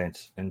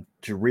 100%. And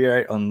to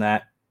reiterate on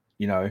that,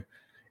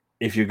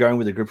 if you're going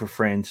with a group of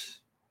friends,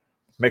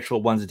 make sure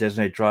one's a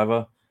designated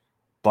driver,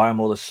 buy him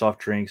all the soft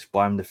drinks,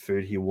 buy him the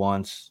food he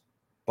wants,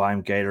 buy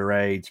him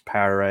Gatorades,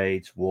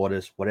 Powerades,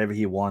 waters, whatever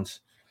he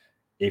wants.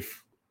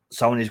 If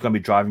someone is going to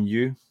be driving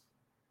you,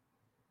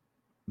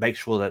 make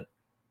sure that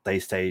they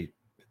stay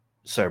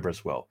sober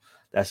as well.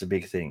 That's a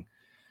big thing.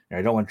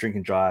 You don't want to drink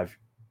and drive.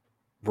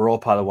 We're all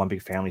part of one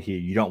big family here.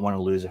 You don't want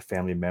to lose a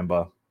family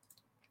member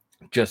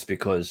just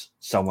because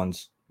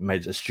someone's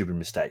made a stupid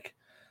mistake.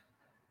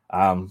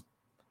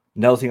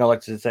 Another thing I'd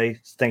like to say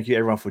is thank you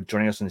everyone for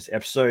joining us on this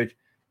episode.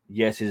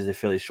 Yes, it is a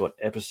fairly short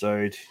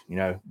episode.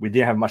 We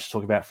didn't have much to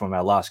talk about from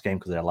our last game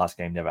because our last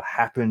game never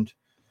happened.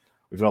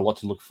 We've got a lot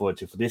to look forward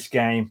to for this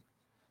game.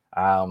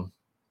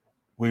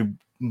 We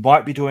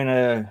might be doing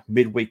a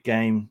midweek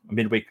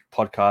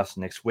podcast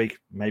next week,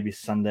 maybe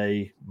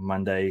Sunday,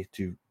 Monday,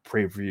 to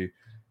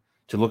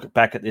look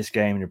back at this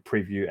game and to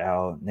preview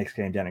our next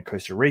game down in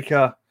Costa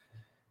Rica.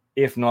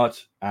 If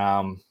not,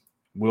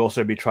 we'll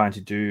also be trying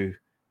to do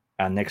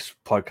our next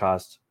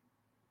podcast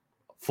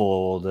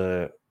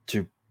to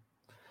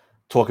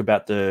talk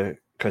about the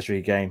Costa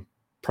Rica game,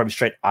 probably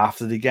straight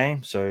after the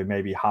game. So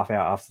maybe half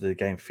hour after the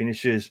game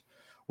finishes,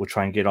 we'll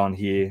try and get on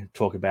here,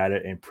 talk about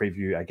it, and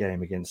preview our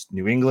game against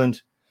New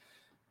England.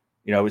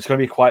 It's going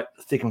to be quite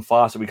thick and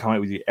fast that we come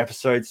out with the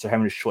episodes. So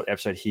having a short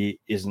episode here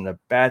isn't a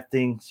bad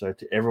thing. So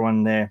to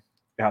everyone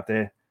out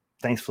there,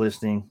 thanks for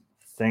listening.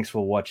 Thanks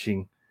for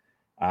watching.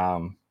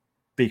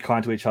 Be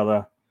kind to each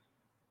other.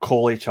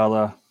 Call each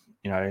other.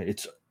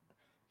 It's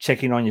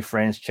checking on your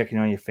friends, checking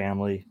on your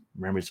family.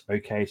 Remember, it's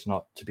okay to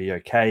not to be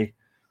okay.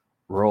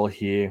 We're all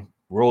here.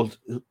 We all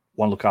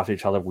want to look after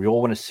each other. We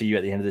all want to see you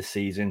at the end of the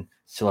season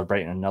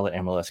celebrating another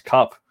MLS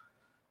Cup.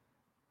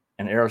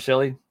 And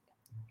Araceli,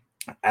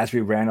 as we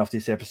round off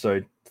this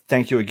episode,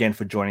 thank you again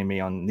for joining me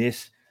on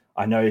this.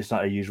 I know it's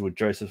not a usual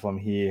Joseph. I'm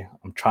here.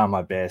 I'm trying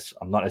my best.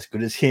 I'm not as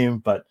good as him,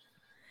 but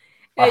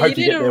I hope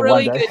you did a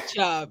really good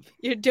job.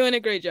 You're doing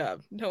a great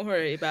job. Don't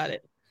worry about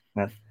it.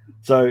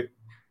 So,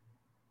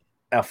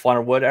 our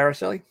final word,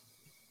 Araceli?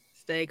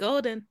 Stay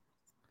golden.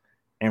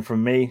 And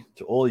from me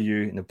to all of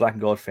you in the Black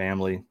and Gold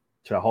family,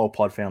 to our whole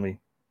pod family,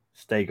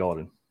 stay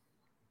golden.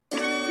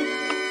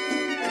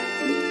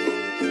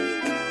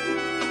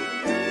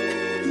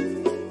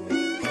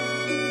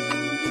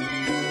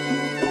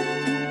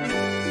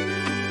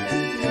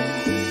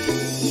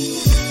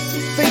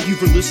 Thank you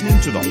for listening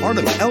to the Heart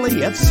of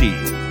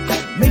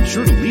LAFC. Make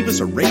sure to leave us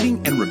a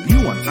rating and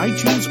review on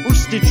iTunes or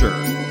Stitcher.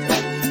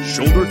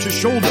 Shoulder to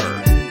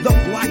shoulder, the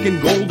Black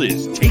and Gold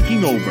is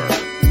taking over.